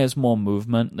requires more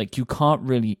movement. Like you can't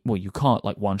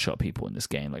like one-shot people in this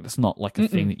game. Like that's not like a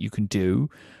thing that you can do,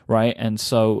 right? And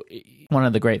so one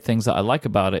of the great things that I like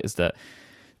about it is that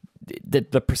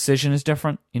the precision is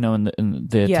different, you know, and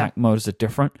the attack modes are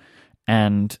different.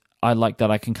 And I like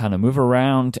that I can kind of move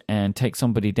around and take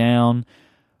somebody down,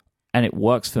 and it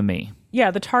works for me.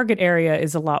 Yeah, the target area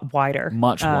is a lot wider.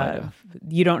 Much wider.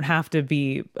 You don't have to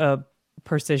be a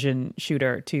precision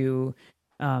shooter to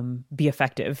be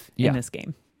effective in this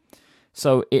game.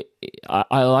 So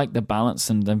I like the balance,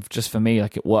 and then just for me,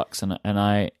 like it works.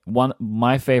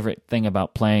 My favorite thing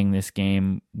about playing this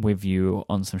game with you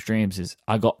on some streams is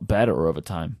I got better over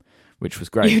time, which was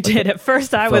great. You did. At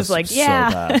first, I was like, yeah.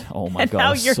 So bad. Oh my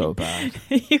God, so bad.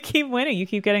 You keep winning. You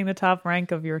keep getting the top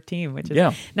rank of your team, which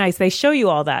is nice. They show you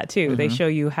all that, too. They show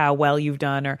you how well you've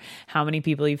done or how many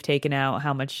people you've taken out,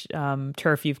 how much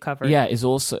turf you've covered. Yeah, it's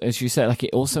also, as you said, like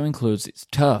it also includes it's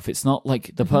turf. It's not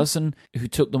like the person who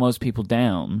took the most people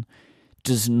down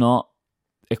does not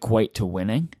equate to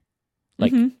winning.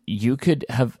 Like you could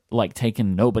have like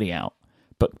taken nobody out,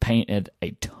 but painted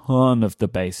a ton of the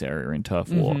base area in turf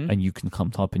war, and you can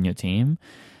come top in your team.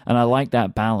 And I like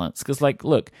that balance because, like,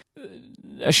 look,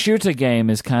 a shooter game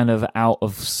is kind of out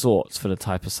of sorts for the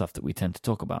type of stuff that we tend to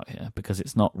talk about here because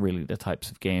it's not really the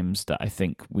types of games that I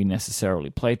think we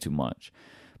necessarily play too much.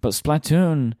 But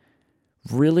Splatoon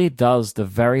really does the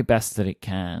very best that it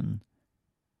can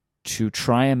to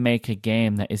try and make a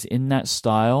game that is in that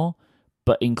style,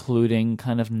 but including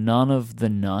kind of none of the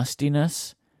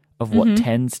nastiness of what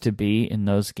tends to be in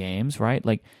those games, right?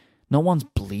 Like, no one's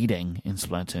bleeding in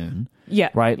Splatoon. Yeah.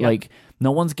 Right? Yep. Like,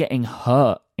 no one's getting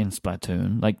hurt in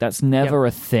Splatoon. Like, that's never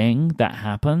a thing that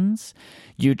happens.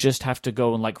 You just have to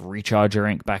go and, like, recharge your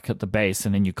ink back at the base,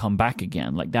 and then you come back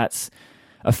again. Like, that's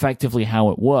effectively how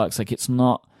it works. Like, it's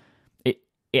not...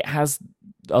 It has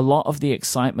a lot of the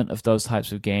excitement of those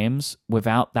types of games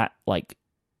without that, like,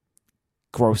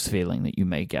 gross feeling that you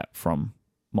may get from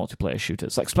multiplayer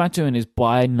shooters. Like, Splatoon is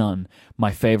by none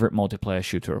my favorite multiplayer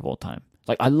shooter of all time.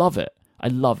 Like, I love it. I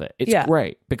love it. It's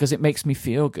great because it makes me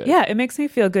feel good. Yeah, it makes me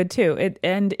feel good too. It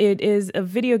is a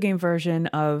video game version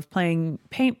of playing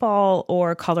paintball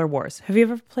or Color Wars. Have you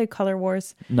ever played Color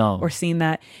Wars? No. Or seen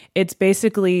that? It's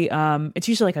basically it's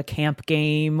usually like a camp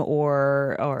game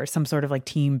or some sort of like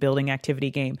team building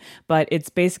activity game. But it's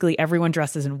basically everyone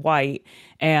dresses in white,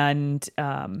 and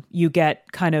you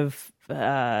get kind of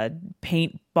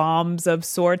paint bombs of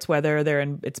sorts, whether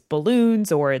it's balloons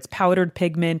or it's powdered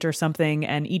pigment or something,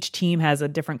 and each team has a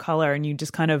different color, and you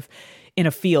just kind of in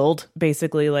a field,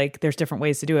 basically, like, there's different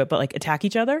ways to do it, but like attack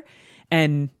each other,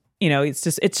 and it's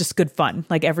just good fun.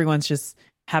 Like, everyone's just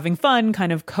having fun,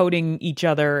 kind of coating each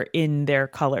other in their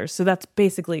colors. So that's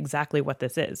basically exactly what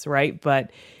this is, right?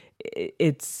 But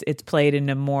it's played in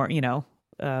a more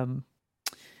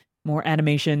more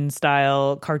animation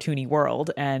style, cartoony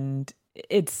world, and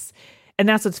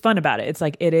that's what's fun about it. It's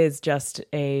like, it is just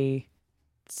a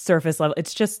surface level.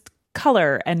 It's just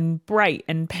color and bright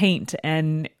and paint,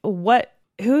 and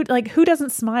who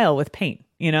doesn't smile with paint?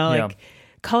 Like,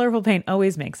 colorful paint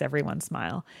always makes everyone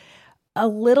smile. A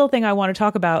little thing I want to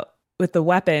talk about with the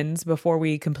weapons before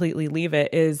we completely leave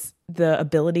it is the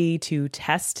ability to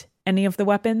test any of the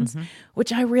weapons,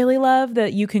 which I really love,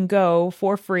 that you can go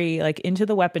for free, like, into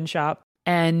the weapon shop,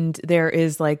 and there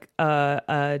is like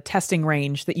a testing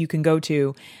range that you can go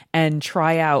to and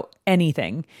try out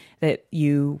anything that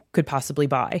you could possibly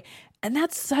buy. And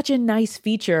that's such a nice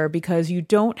feature, because you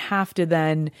don't have to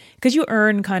then, because you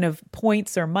earn kind of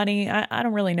points or money. I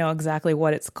don't really know exactly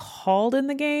what it's called in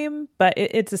the game, but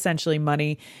it's essentially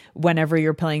money whenever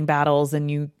you're playing battles and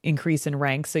you increase in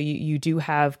rank. So you do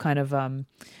have kind of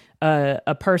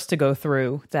a purse to go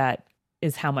through that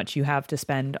is how much you have to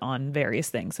spend on various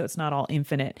things. So it's not all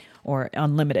infinite or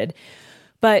unlimited,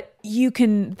 but you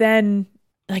can then,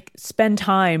 like, spend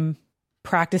time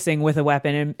practicing with a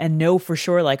weapon and know for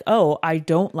sure, like, oh, I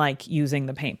don't like using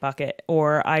the paint bucket,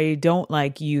 or I don't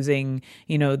like using,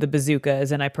 the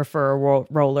bazookas, and I prefer a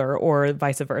roller, or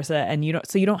vice versa. And you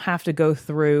don't have to go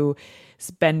through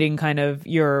spending kind of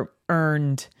your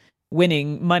earned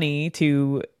winning money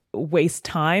to waste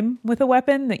time with a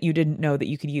weapon that you didn't know that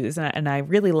you could use. And I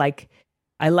really like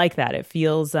that. It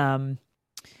feels, I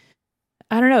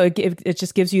don't know, it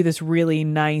just gives you this really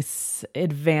nice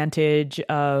advantage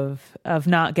of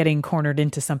not getting cornered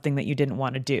into something that you didn't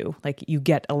want to do. Like, you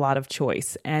get a lot of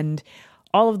choice, and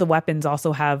all of the weapons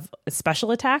also have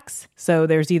special attacks. So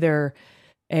there's either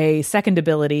a second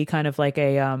ability, kind of like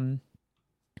a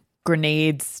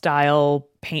grenade style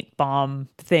paint bomb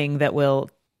thing that will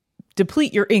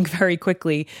deplete your ink very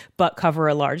quickly, but cover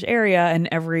a large area, and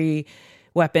every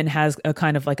weapon has a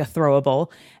kind of like a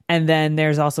throwable. And then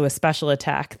there's also a special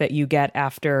attack that you get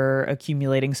after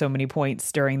accumulating so many points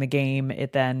during the game.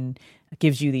 It then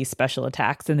gives you these special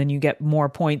attacks, and then you get more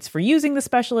points for using the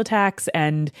special attacks,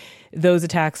 and those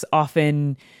attacks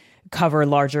often cover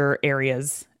larger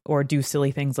areas or do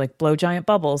silly things like blow giant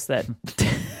bubbles that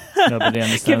Nobody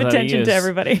understands give attention to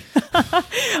everybody.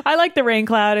 I like the rain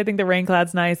cloud. I think the rain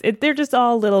cloud's nice. They're just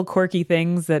all little quirky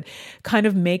things that kind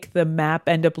of make the map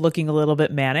end up looking a little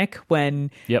bit manic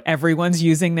when everyone's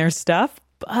using their stuff.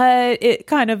 But it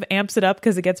kind of amps it up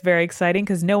because it gets very exciting,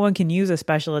 because no one can use a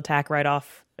special attack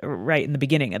right in the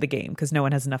beginning of the game, because no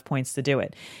one has enough points to do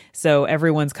it. So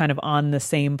everyone's kind of on the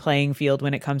same playing field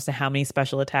when it comes to how many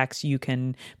special attacks you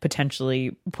can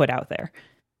potentially put out there.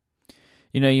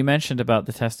 You mentioned about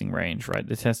the testing range, right?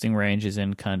 The testing range is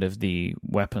in kind of the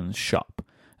weapons shop.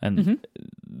 And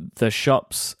the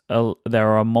shops, there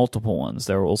are multiple ones.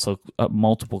 There are also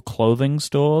multiple clothing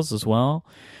stores as well,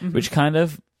 which kind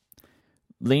of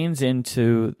leans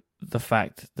into the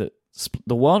fact that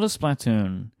the world of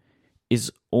Splatoon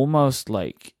is almost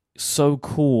like so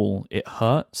cool it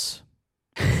hurts.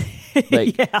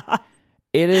 Like,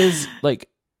 it is like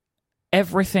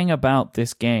everything about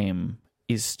this game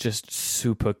is just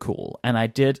super cool. And I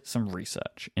did some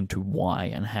research into why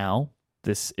and how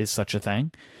this is such a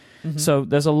thing. So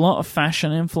there's a lot of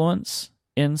fashion influence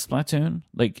in Splatoon.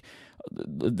 Like,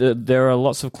 there are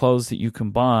lots of clothes that you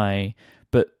can buy,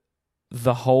 but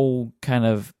the whole kind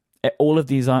of all of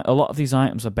these, a lot of these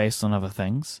items are based on other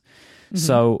things.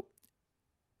 So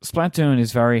Splatoon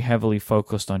is very heavily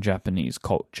focused on Japanese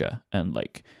culture and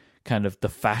like kind of the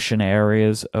fashion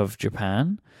areas of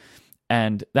Japan.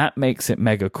 And that makes it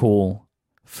mega cool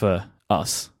for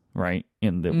us, right,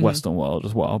 in the Western world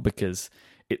as well, because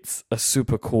it's a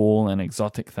super cool and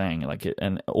exotic thing. Like it,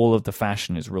 and all of the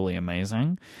fashion is really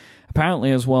amazing.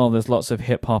 Apparently, as well, there's lots of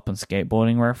hip hop and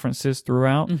skateboarding references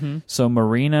throughout. So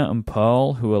Marina and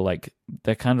Pearl, who are like,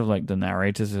 they're kind of like the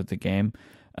narrators of the game.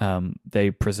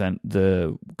 They present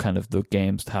the kind of the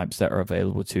games types that are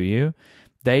available to you.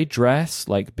 They dress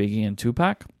like Biggie and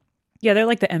Tupac. Yeah, they're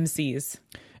like the MCs.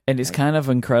 And it's kind of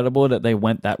incredible that they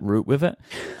went that route with it.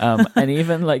 And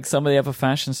even like some of the other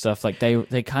fashion stuff, like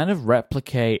they kind of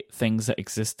replicate things that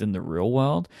exist in the real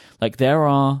world. Like there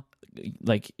are,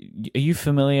 like, are you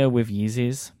familiar with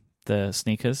Yeezys, the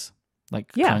sneakers?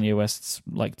 Like Kanye West's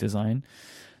like design?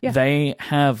 Yeah. They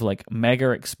have like mega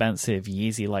expensive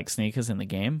Yeezy-like sneakers in the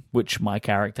game, which my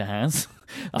character has.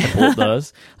 I bought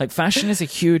those. Like fashion is a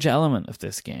huge element of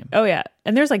this game. Oh yeah,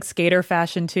 and there's like skater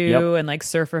fashion too, and like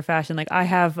surfer fashion. Like I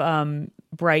have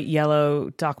bright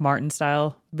yellow Doc Marten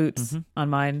style boots on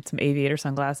mine, some aviator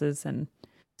sunglasses, and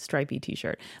stripy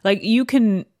t-shirt. Like you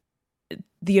can,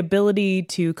 the ability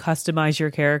to customize your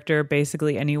character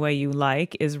basically any way you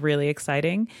like is really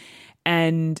exciting.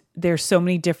 And there's so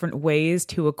many different ways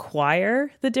to acquire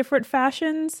the different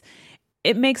fashions.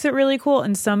 It makes it really cool.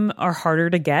 And some are harder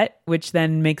to get, which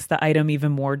then makes the item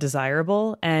even more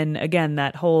desirable. And again,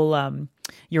 that whole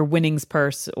your winnings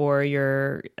purse or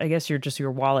your, I guess your just your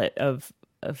wallet of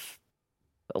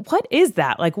what is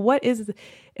that? Like what is,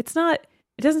 it's not,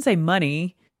 it doesn't say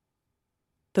money.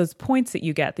 Those points that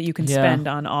you get that you can spend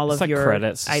on all of like your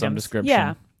credits, items. some description.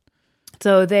 Yeah.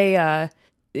 So they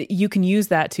you can use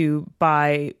that to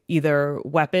buy either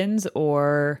weapons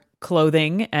or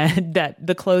clothing, and that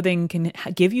the clothing can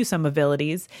give you some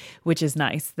abilities, which is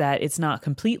nice that it's not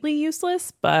completely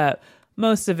useless, but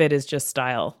most of it is just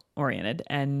style oriented.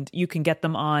 And you can get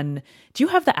them on, do you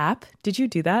have the app? Did you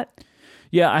do that?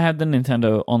 Yeah, I have the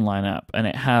Nintendo Online app, and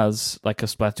it has like a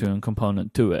Splatoon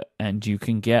component to it, and you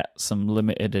can get some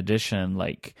limited edition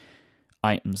like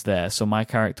items there. So my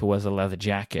character wears a leather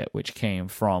jacket, which came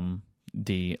from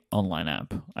the online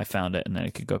app. I found it, and then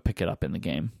I could go pick it up in the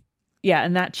game. Yeah,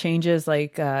 and that changes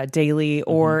like daily,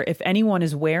 or if anyone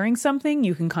is wearing something,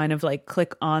 you can kind of like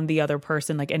click on the other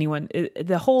person, like anyone.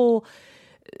 The whole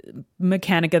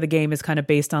mechanic of the game is kind of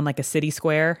based on like a city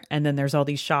square, and then there's all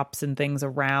these shops and things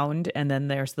around, and then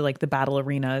there's the battle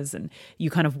arenas, and you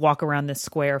kind of walk around this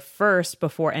square first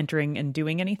before entering and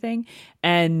doing anything.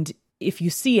 And if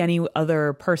you see any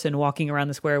other person walking around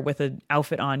the square with an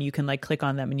outfit on, you can like click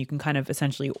on them and you can kind of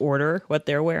essentially order what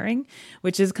they're wearing,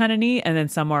 which is kind of neat. And then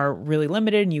some are really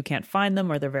limited and you can't find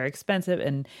them, or they're very expensive.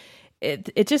 And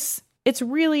it's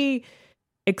really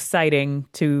exciting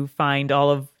to find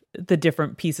all of the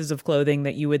different pieces of clothing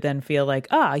that you would then feel like,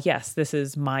 yes, this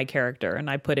is my character, and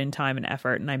I put in time and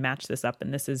effort and I match this up,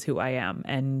 and this is who I am.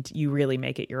 And you really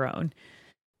make it your own.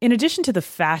 In addition to the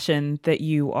fashion that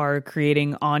you are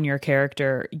creating on your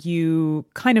character, you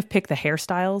kind of pick the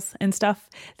hairstyles and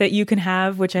stuff that you can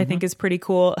have, which I think is pretty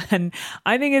cool. And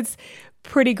I think it's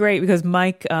pretty great because,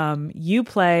 Mike, you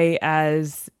play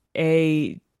as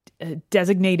a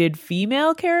designated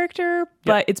female character,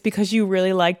 but it's because you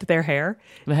really liked their hair.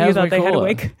 The hair's you thought they had a cooler.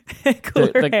 way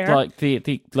cooler hair. Like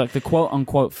the quote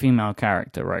unquote female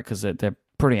character, right? Because they're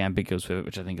pretty ambiguous with it,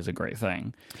 which I think is a great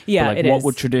thing. Yeah, but like, it what is.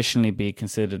 would traditionally be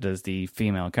considered as the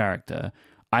female character,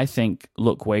 I think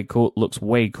looks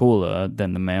way cooler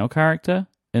than the male character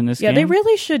in this game. Yeah, they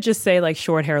really should just say like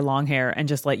short hair, long hair, and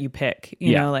just let you pick,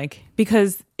 you know, like,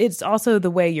 because it's also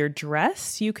the way you're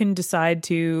dressed. You can decide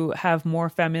to have more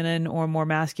feminine or more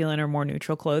masculine or more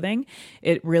neutral clothing.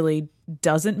 It really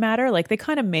doesn't matter. Like, they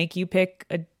kind of make you pick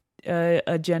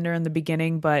a gender in the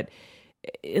beginning, but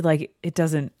it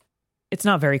doesn't, it's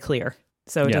not very clear.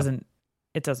 So it doesn't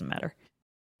matter.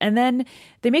 And then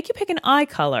they make you pick an eye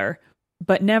color,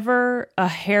 but never a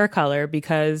hair color,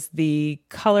 because the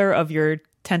color of your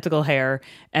tentacle hair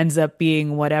ends up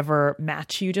being whatever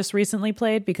match you just recently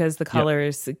played, because the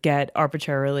colors get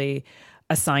arbitrarily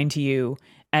assigned to you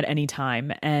at any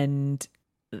time. And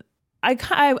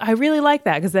I really like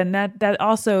that, because then that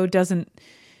also doesn't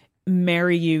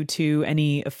marry you to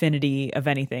any affinity of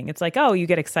anything. It's like, oh, you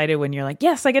get excited when you're like,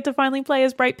 yes, I get to finally play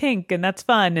as Bright Pink, and that's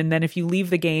fun. And then if you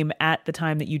leave the game at the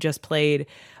time that you just played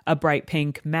a Bright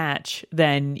Pink match,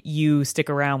 then you stick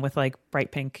around with like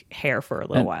Bright Pink hair for a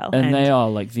little while. And they are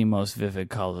like the most vivid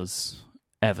colors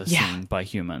ever seen by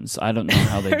humans. I don't know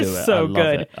how they do it. So I love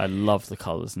good. it. I love the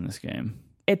colors in this game.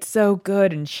 it's so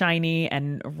good and shiny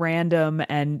and random,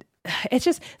 and it's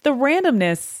just the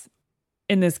randomness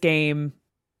in this game,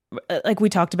 like we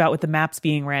talked about with the maps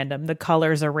being random, the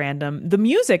colors are random, the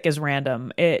music is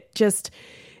random. It just,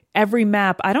 every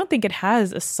map, I don't think it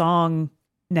has a song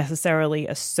necessarily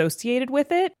associated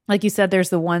with it. Like you said, there's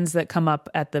the ones that come up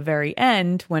at the very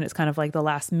end when it's kind of like the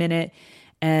last minute,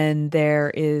 and there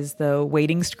is the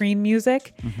waiting screen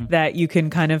music that you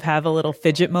can kind of have a little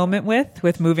fidget moment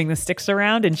with moving the sticks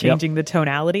around and changing the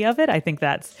tonality of it. I think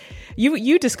that's,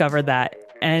 you discovered that,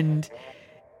 and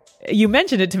you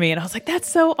mentioned it to me, and I was like, that's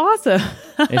so awesome.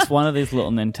 It's one of these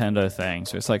little Nintendo things.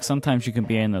 So it's like sometimes you can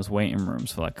be in those waiting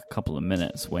rooms for like a couple of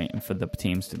minutes waiting for the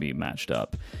teams to be matched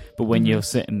up. But when you're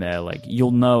sitting there, like,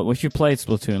 you'll know, if you played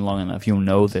Splatoon long enough, you'll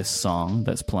know this song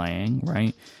that's playing,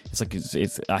 right? It's like,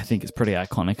 it's I think it's pretty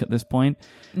iconic at this point.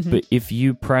 But if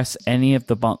you press any of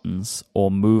the buttons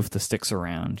or move the sticks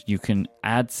around, you can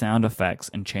add sound effects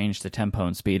and change the tempo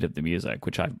and speed of the music,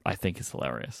 which I think is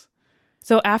hilarious.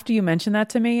 So after you mentioned that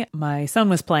to me, my son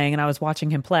was playing and I was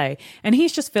watching him play, and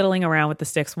he's just fiddling around with the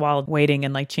sticks while waiting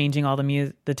and like changing all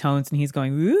the tones, and he's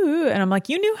going, ooh, and I'm like,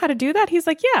 you knew how to do that? He's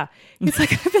like, yeah. He's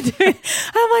like, I've been doing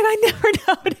it. I'm like, I never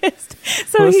noticed.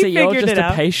 So he figured you're just it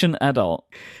out. a patient adult.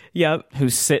 Yep. Who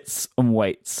sits and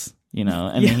waits, you know,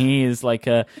 and he is like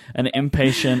an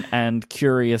impatient and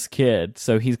curious kid,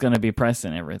 so he's going to be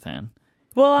pressing everything.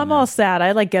 Well, I'm all sad.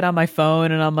 I like get on my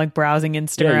phone and I'm like browsing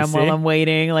Instagram while I'm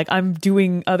waiting. Like I'm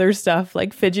doing other stuff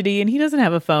like fidgety, and he doesn't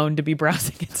have a phone to be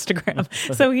browsing Instagram.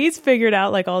 So he's figured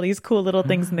out like all these cool little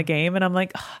things in the game. And I'm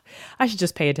like, oh, I should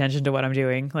just pay attention to what I'm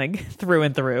doing like through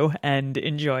and through and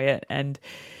enjoy it. And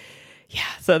yeah,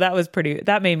 so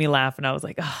that made me laugh. And I was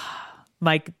like, oh,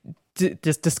 Mike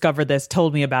just discovered this,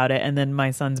 told me about it. And then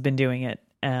my son's been doing it.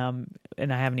 And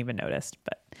I haven't even noticed,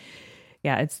 but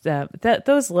yeah, it's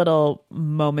those little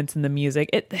moments in the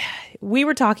music. We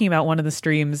were talking about one of the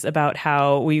streams about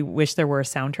how we wish there were a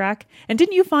soundtrack. And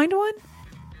didn't you find one?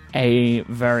 A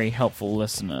very helpful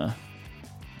listener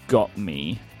got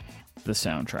me the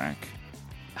soundtrack.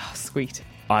 Oh, sweet.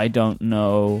 I don't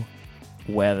know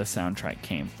where the soundtrack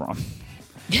came from.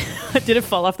 Did it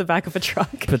fall off the back of a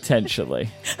truck?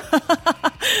 Potentially.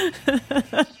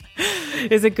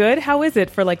 Is it good? How is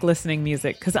it for like listening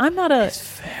music? Because I'm not a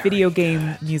video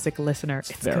game music listener.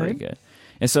 It's very good.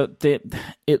 And so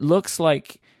it looks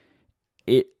like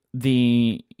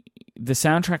the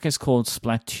soundtrack is called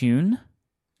Splatoon.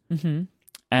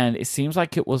 And it seems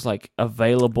like it was like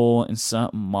available in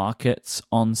certain markets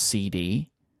on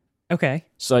CD. Okay.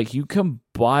 So like you can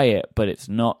buy it, but it's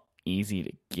not easy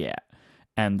to get.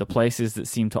 And the places that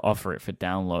seem to offer it for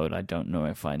download, I don't know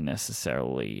if I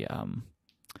necessarily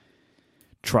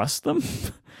trust them.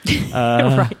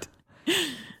 Right.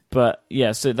 But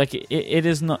yeah, so like it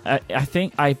is not.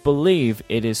 I believe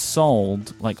it is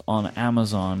sold like on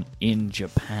Amazon in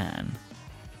Japan.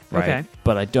 Right? Okay.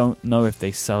 But I don't know if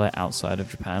they sell it outside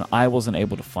of Japan. I wasn't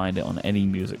able to find it on any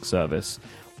music service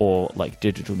or like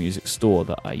digital music store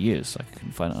that I use. I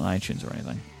couldn't find it on iTunes or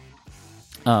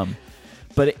anything.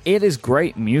 But it is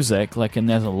great music, like, and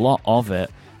there's a lot of it.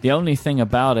 The only thing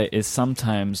about it is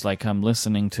sometimes, like, I'm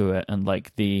listening to it and,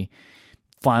 like, the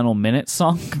final minute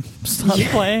song starts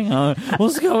playing.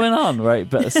 What's going on, right?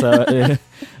 But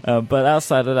but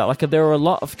outside of that, like, there are a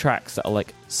lot of tracks that are,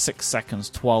 like, 6 seconds,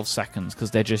 12 seconds,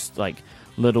 because they're just, like,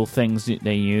 little things that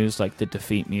they use, like the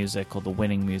defeat music or the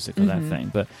winning music or that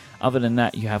thing. But other than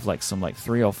that, you have, like, some, like,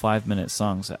 3 or 5 minute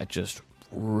songs that are just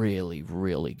really,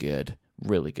 really good.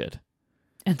 Really good.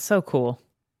 And so cool.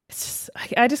 It's just,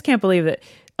 I just can't believe that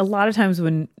a lot of times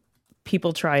when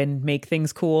people try and make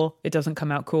things cool, it doesn't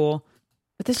come out cool.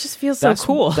 But this just feels so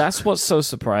cool. That's what's so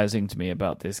surprising to me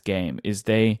about this game is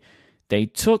they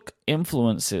took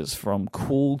influences from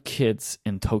cool kids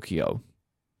in Tokyo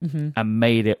and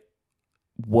made it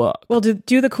work. Well,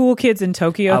 do the cool kids in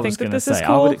Tokyo think that this is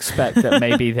cool? I would expect that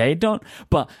maybe they don't.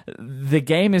 But the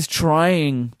game is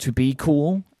trying to be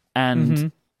cool,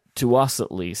 and to us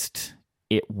at least,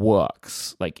 it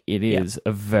works. Like, it is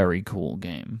a very cool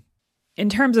game. In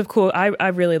terms of cool, I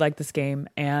really like this game,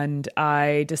 and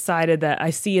I decided that I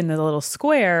see in the little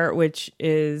square, which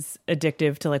is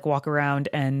addictive to like walk around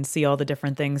and see all the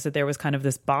different things, that there was kind of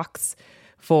this box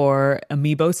for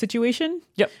amiibo situation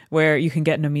where you can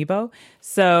get an amiibo.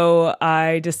 So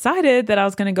I decided that I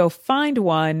was going to go find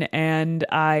one, and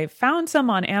I found some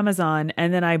on Amazon,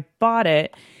 and then I bought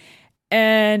it,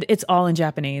 and it's all in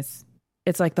Japanese.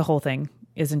 It's like the whole thing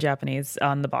is in Japanese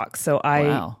on the box. So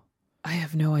I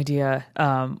have no idea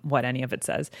what any of it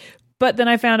says. But then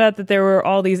I found out that there were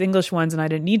all these English ones, and I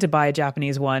didn't need to buy a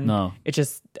Japanese one. No. I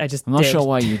just I'm not did. sure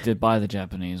why you did buy the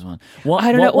Japanese one. What,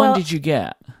 I don't know. what one Well, did you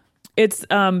get? It's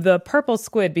the purple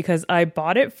squid because I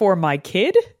bought it for my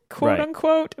kid, quote Right.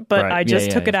 unquote, but Right. I just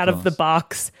Yeah, took it of out of the course.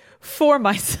 box for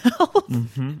myself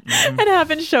and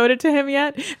haven't showed it to him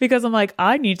yet because I'm like,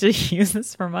 I need to use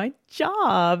this for my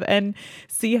job and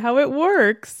see how it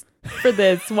works for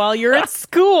this while you're at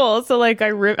school. So like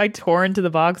I tore into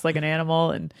the box like an animal,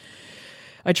 and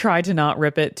I tried to not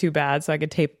rip it too bad so I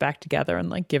could tape it back together and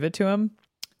like give it to him.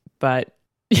 But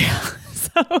yeah,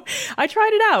 so I tried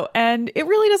it out and it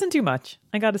really doesn't do much,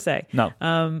 I got to say. No.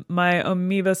 My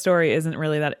Amiibo story isn't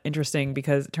really that interesting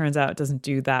because it turns out it doesn't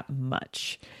do that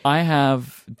much. I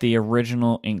have the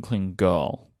original Inkling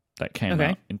Girl that came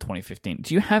out in 2015.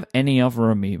 Do you have any other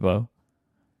Amiibo?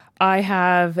 I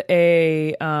have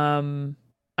a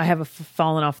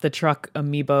fallen off the truck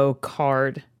Amiibo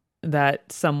card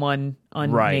that someone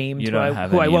unnamed You don't have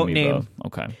who I any won't Amiibo. name.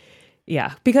 Okay.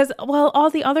 Yeah, because all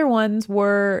the other ones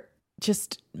were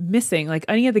just missing. Like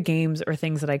any of the games or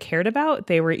things that I cared about,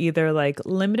 they were either like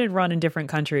limited run in different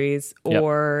countries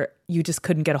or you just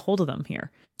couldn't get a hold of them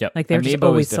here. Yep. Like they're just Amiibo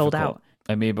always is sold difficult.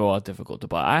 out. Amiibo are difficult to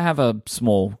buy. I have a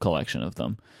small collection of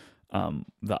them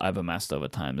that I've amassed over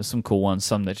time. There's some cool ones,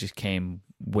 some that just came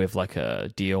with like a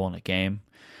deal on a game.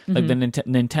 Like the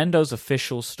Nintendo's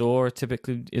official store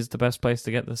typically is the best place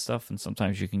to get this stuff, and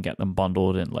sometimes you can get them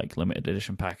bundled in like limited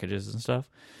edition packages and stuff.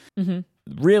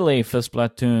 Really, for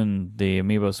Splatoon, the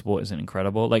Amiibo support isn't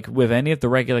incredible. Like with any of the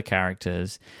regular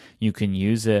characters, you can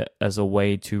use it as a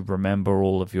way to remember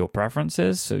all of your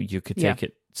preferences. So you could take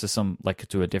it to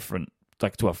to a different,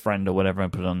 like to a friend or whatever,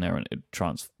 and put it on there, and it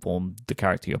transform the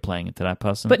character you're playing into that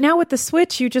person. But now with the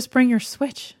Switch, you just bring your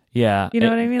Switch. Yeah. You know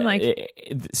what I mean? Like,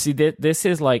 see, this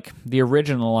is like the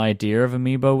original idea of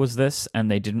Amiibo was this,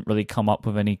 and they didn't really come up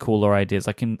with any cooler ideas.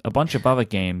 Like in a bunch of other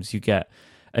games, you get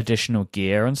additional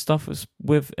gear and stuff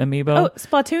with Amiibo. oh,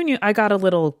 Splatoon, I got a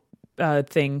little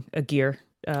thing, a gear.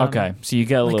 Okay, so you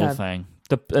get a like little a thing.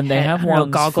 And they have I don't know,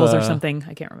 ones goggles or for something.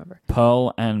 I can't remember.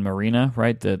 Pearl and Marina,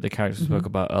 right? The characters we spoke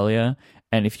about earlier.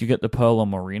 And if you get the Pearl or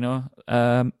Marina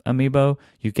Amiibo,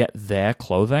 you get their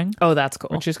clothing, Oh, that's cool.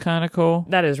 which is kind of cool.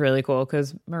 That is really cool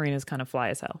because Marina's kind of fly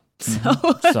as hell. So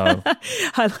So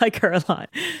I like her a lot.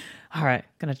 All right,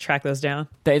 gonna track those down.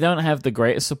 they don't have the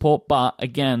greatest support, but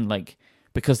again, like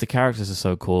because the characters are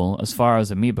so cool, as far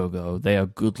as Amiibo go, they are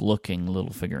good-looking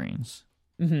little figurines.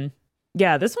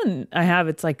 Yeah, this one I have.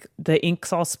 It's like the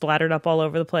ink's all splattered up all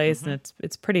over the place, and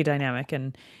it's pretty dynamic.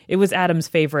 And it was Adam's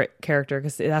favorite character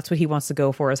because that's what he wants to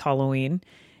go for as Halloween.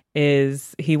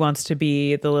 Is he wants to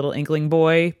be the little inkling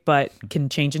boy, but can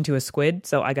change into a squid.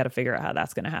 So I got to figure out how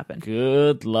that's going to happen.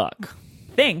 Good luck.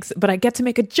 Thanks, but I get to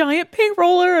make a giant paint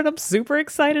roller, and I'm super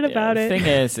excited about The it. thing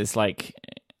is, it's like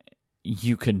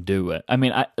you can do it. I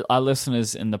mean, our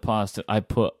listeners in the past, I've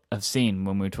seen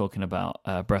when we were talking about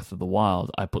Breath of the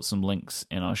Wild, I put some links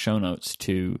in our show notes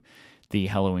to the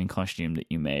Halloween costume that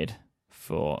you made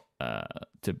for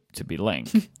to be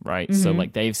Link, right? So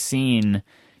like they've seen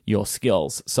your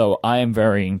skills. So I am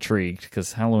very intrigued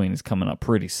because Halloween is coming up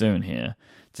pretty soon here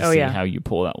to see how you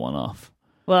pull that one off.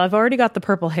 Well, I've already got the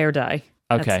purple hair dye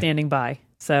Okay. that's standing by.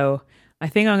 So I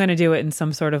think I'm going to do it in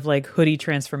some sort of like hoodie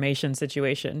transformation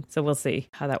situation. So we'll see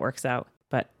how that works out.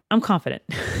 But I'm confident.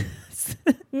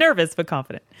 Nervous, but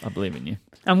confident. I believe in you.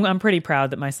 I'm pretty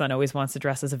proud that my son always wants to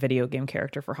dress as a video game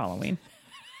character for Halloween.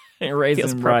 It raises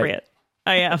Feels him appropriate.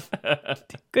 I am.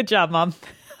 Good job, Mom.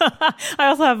 I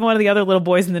also have one of the other little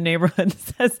boys in the neighborhood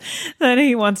says that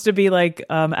he wants to be like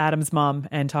Adam's mom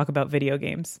and talk about video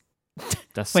games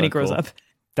That's when so he grows cool. up.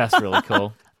 That's really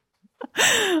cool.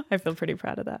 I feel pretty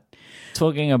proud of that.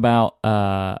 Talking about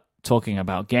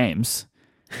games,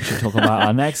 we should talk about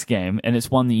our next game, and it's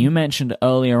one that you mentioned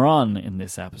earlier on in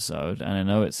this episode, and I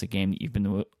know it's a game that you've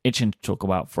been itching to talk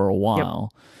about for a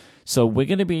while. So we're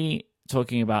going to be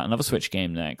talking about another Switch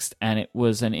game next, and it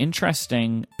was an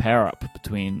interesting pair-up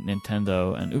between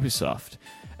Nintendo and Ubisoft.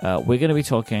 We're going to be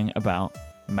talking about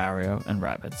Mario and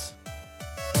Rabbids.